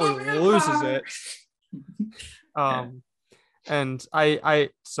absolutely loses it. And I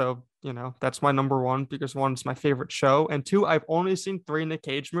so, you know, that's my number one, because one, it's my favorite show, and two, I've only seen 3 Nick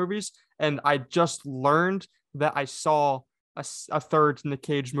Cage movies, and I just learned that I saw a third Nick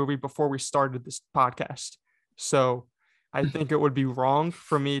Cage movie before we started this podcast. So I think it would be wrong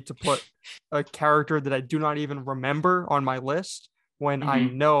for me to put a character that I do not even remember on my list when I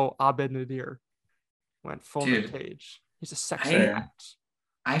know Abed Nadir went full Nick Cage. He's a sexy cat.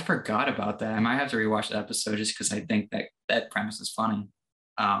 I forgot about that. I might have to rewatch the episode just because I think that premise is funny.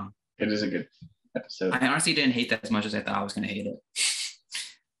 It is a good episode. I honestly didn't hate that as much as I thought I was going to hate it.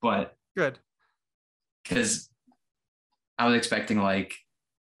 But good. Because I was expecting like,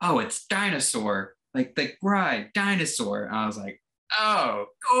 oh, it's dinosaur. Like ride, dinosaur. And I was like, oh,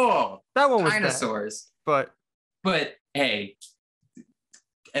 cool. That one was dinosaurs. Bad, but hey,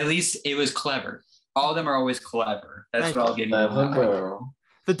 at least it was clever. All of them are always clever. That's what I'll give you.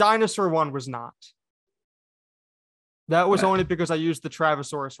 The dinosaur one was not. That was only because I used the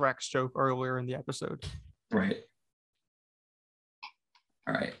Travasaurus Rex joke earlier in the episode. Right.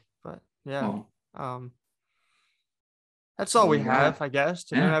 All right. But yeah. That's all we have, I guess.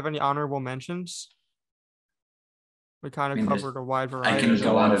 Do you have any honorable mentions? We kind of covered a wide variety. I can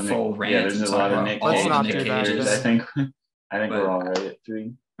go on a full rant. Yeah, there's a lot of Nick Cage. Let's not do that. I think we're all right at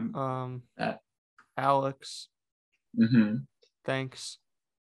 3. Alex. Thanks.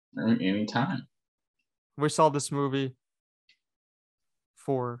 Anytime. We saw this movie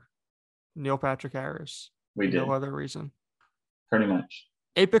for Neil Patrick Harris. We did. No other reason. Pretty much.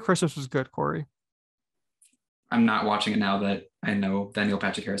 8-Bit Christmas was good, Corey. I'm not watching it now that I know that Neil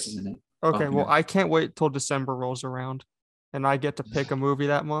Patrick Harris is in it. Okay, well, I can't wait till December rolls around and I get to pick a movie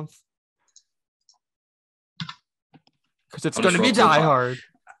that month. Because it's going to be Die Hard.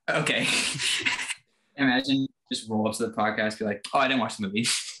 Okay. Imagine just roll up to the podcast, be like, oh, I didn't watch the movie.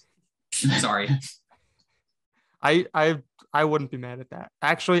 Sorry. I wouldn't be mad at that.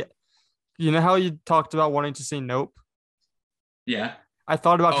 Actually, you know how you talked about wanting to see Nope? Yeah. I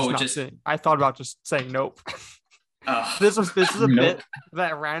thought about just saying Nope. This is a bit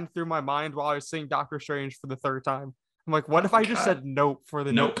that ran through my mind while I was seeing Doctor Strange for the 3rd time. I'm like, what if I just said Nope for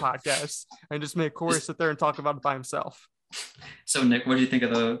the Nope podcast and just make Corey sit there and talk about it by himself? So Nick, what did you think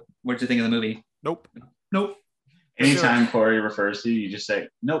of the movie? Nope. Anytime Corey refers to you just say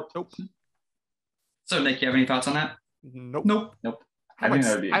nope. So Nick, you have any thoughts on that? Nope.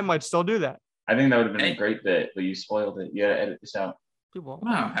 I might still do that. I think that would have been a great bit, but you spoiled it. You gotta edit this out.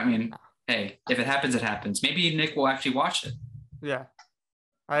 Wow. I mean, hey, if it happens, it happens. Maybe Nick will actually watch it. Yeah.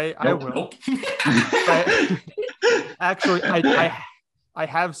 I will. Actually, I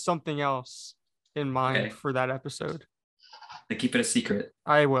have something else in mind for that episode. To keep it a secret.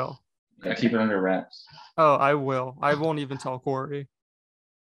 I will. Yeah, keep it under wraps. Oh, I will. I won't even tell Corey.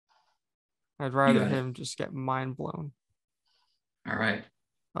 I'd rather him just get mind blown. All right.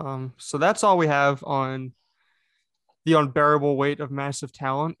 So that's all we have on The Unbearable Weight of Massive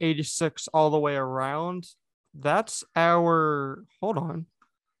Talent, 86 all the way around. That's our, hold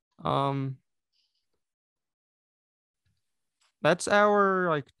on. That's our,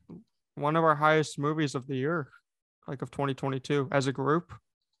 like, one of our highest movies of the year, like of 2022 as a group.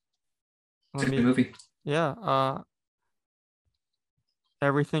 It's a good movie. Yeah.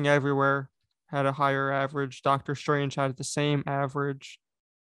 Everything Everywhere had a higher average. Doctor Strange had the same average.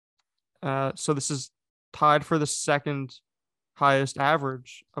 So this is tied for the 2nd highest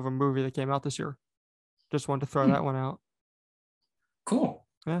average of a movie that came out this year. Just wanted to throw that one out. Cool.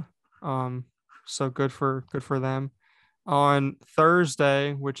 Yeah. So good for them. On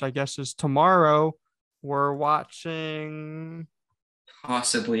Thursday, which I guess is tomorrow, we're watching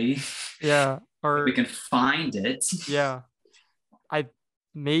Possibly. Yeah. Or we can find it. Yeah. I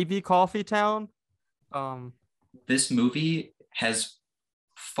maybe Coffee Town. This movie has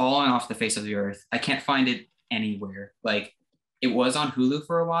fallen off the face of the earth. I can't find it anywhere. Like, it was on Hulu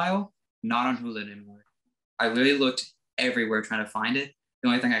for a while, not on Hulu anymore. I literally looked everywhere trying to find it. The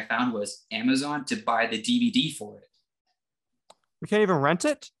only thing I found was Amazon to buy the DVD for it. We can't even rent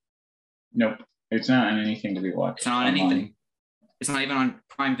it? Nope. It's not on anything to be watched. It's not on anything. It's not even on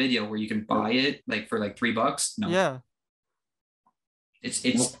Prime Video where you can buy it like for like $3. No. Yeah. It's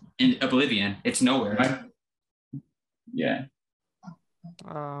in oblivion. It's nowhere. Yeah.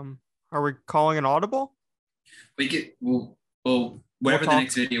 Are we calling an audible? Whatever the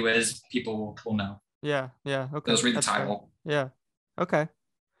next video is, people will know. Yeah. Okay. Let's read the title. Fair. Yeah. Okay.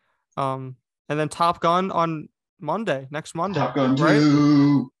 And then Top Gun on next Monday. Top Gun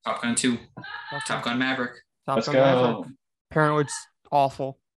 2. Top Gun 2. Top Gun Maverick. Let's go. Maverick. Apparently it's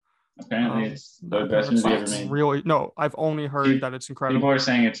awful. Apparently it's the best movie ever made. Really? No, I've only heard that it's incredible. People are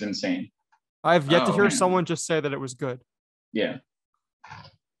saying it's insane. I've yet to hear someone just say that it was good. Yeah.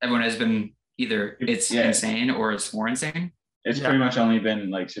 Everyone has been either it's insane or it's more insane. It's pretty much only been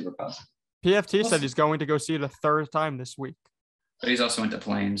like super positive. PFT said he's going to go see it a third time this week. But he's also into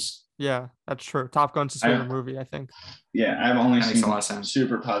planes. Yeah, that's true. Top Gun's his favorite movie, I think. Yeah, I've only seen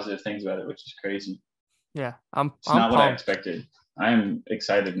super positive things about it, which is crazy. Yeah, it's not what I expected. I'm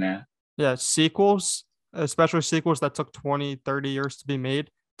excited now. Yeah, sequels, especially sequels that took 20, 30 years to be made,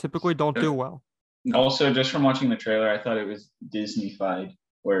 typically don't do well. Also, just from watching the trailer, I thought it was Disney-fied,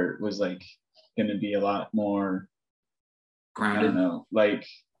 where it was like going to be a lot more grounded. I don't know, like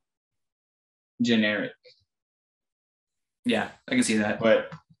generic. Yeah, I can see that.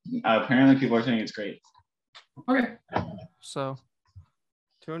 But apparently people are saying it's great. Okay. So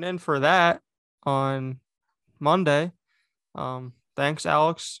tune in for that on Monday. Thanks,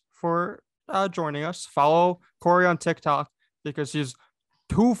 Alex, for joining us. Follow Corey on TikTok because he's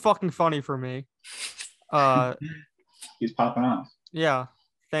too fucking funny for me. He's popping off. Yeah.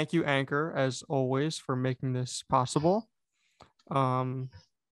 Thank you, Anchor, as always, for making this possible. Am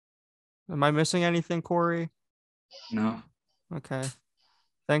I missing anything, Corey? No. Okay.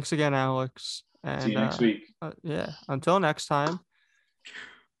 Thanks again, Alex. And, see you next week. Yeah. Until next time.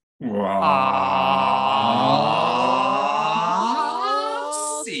 See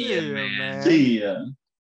you, man. See ya.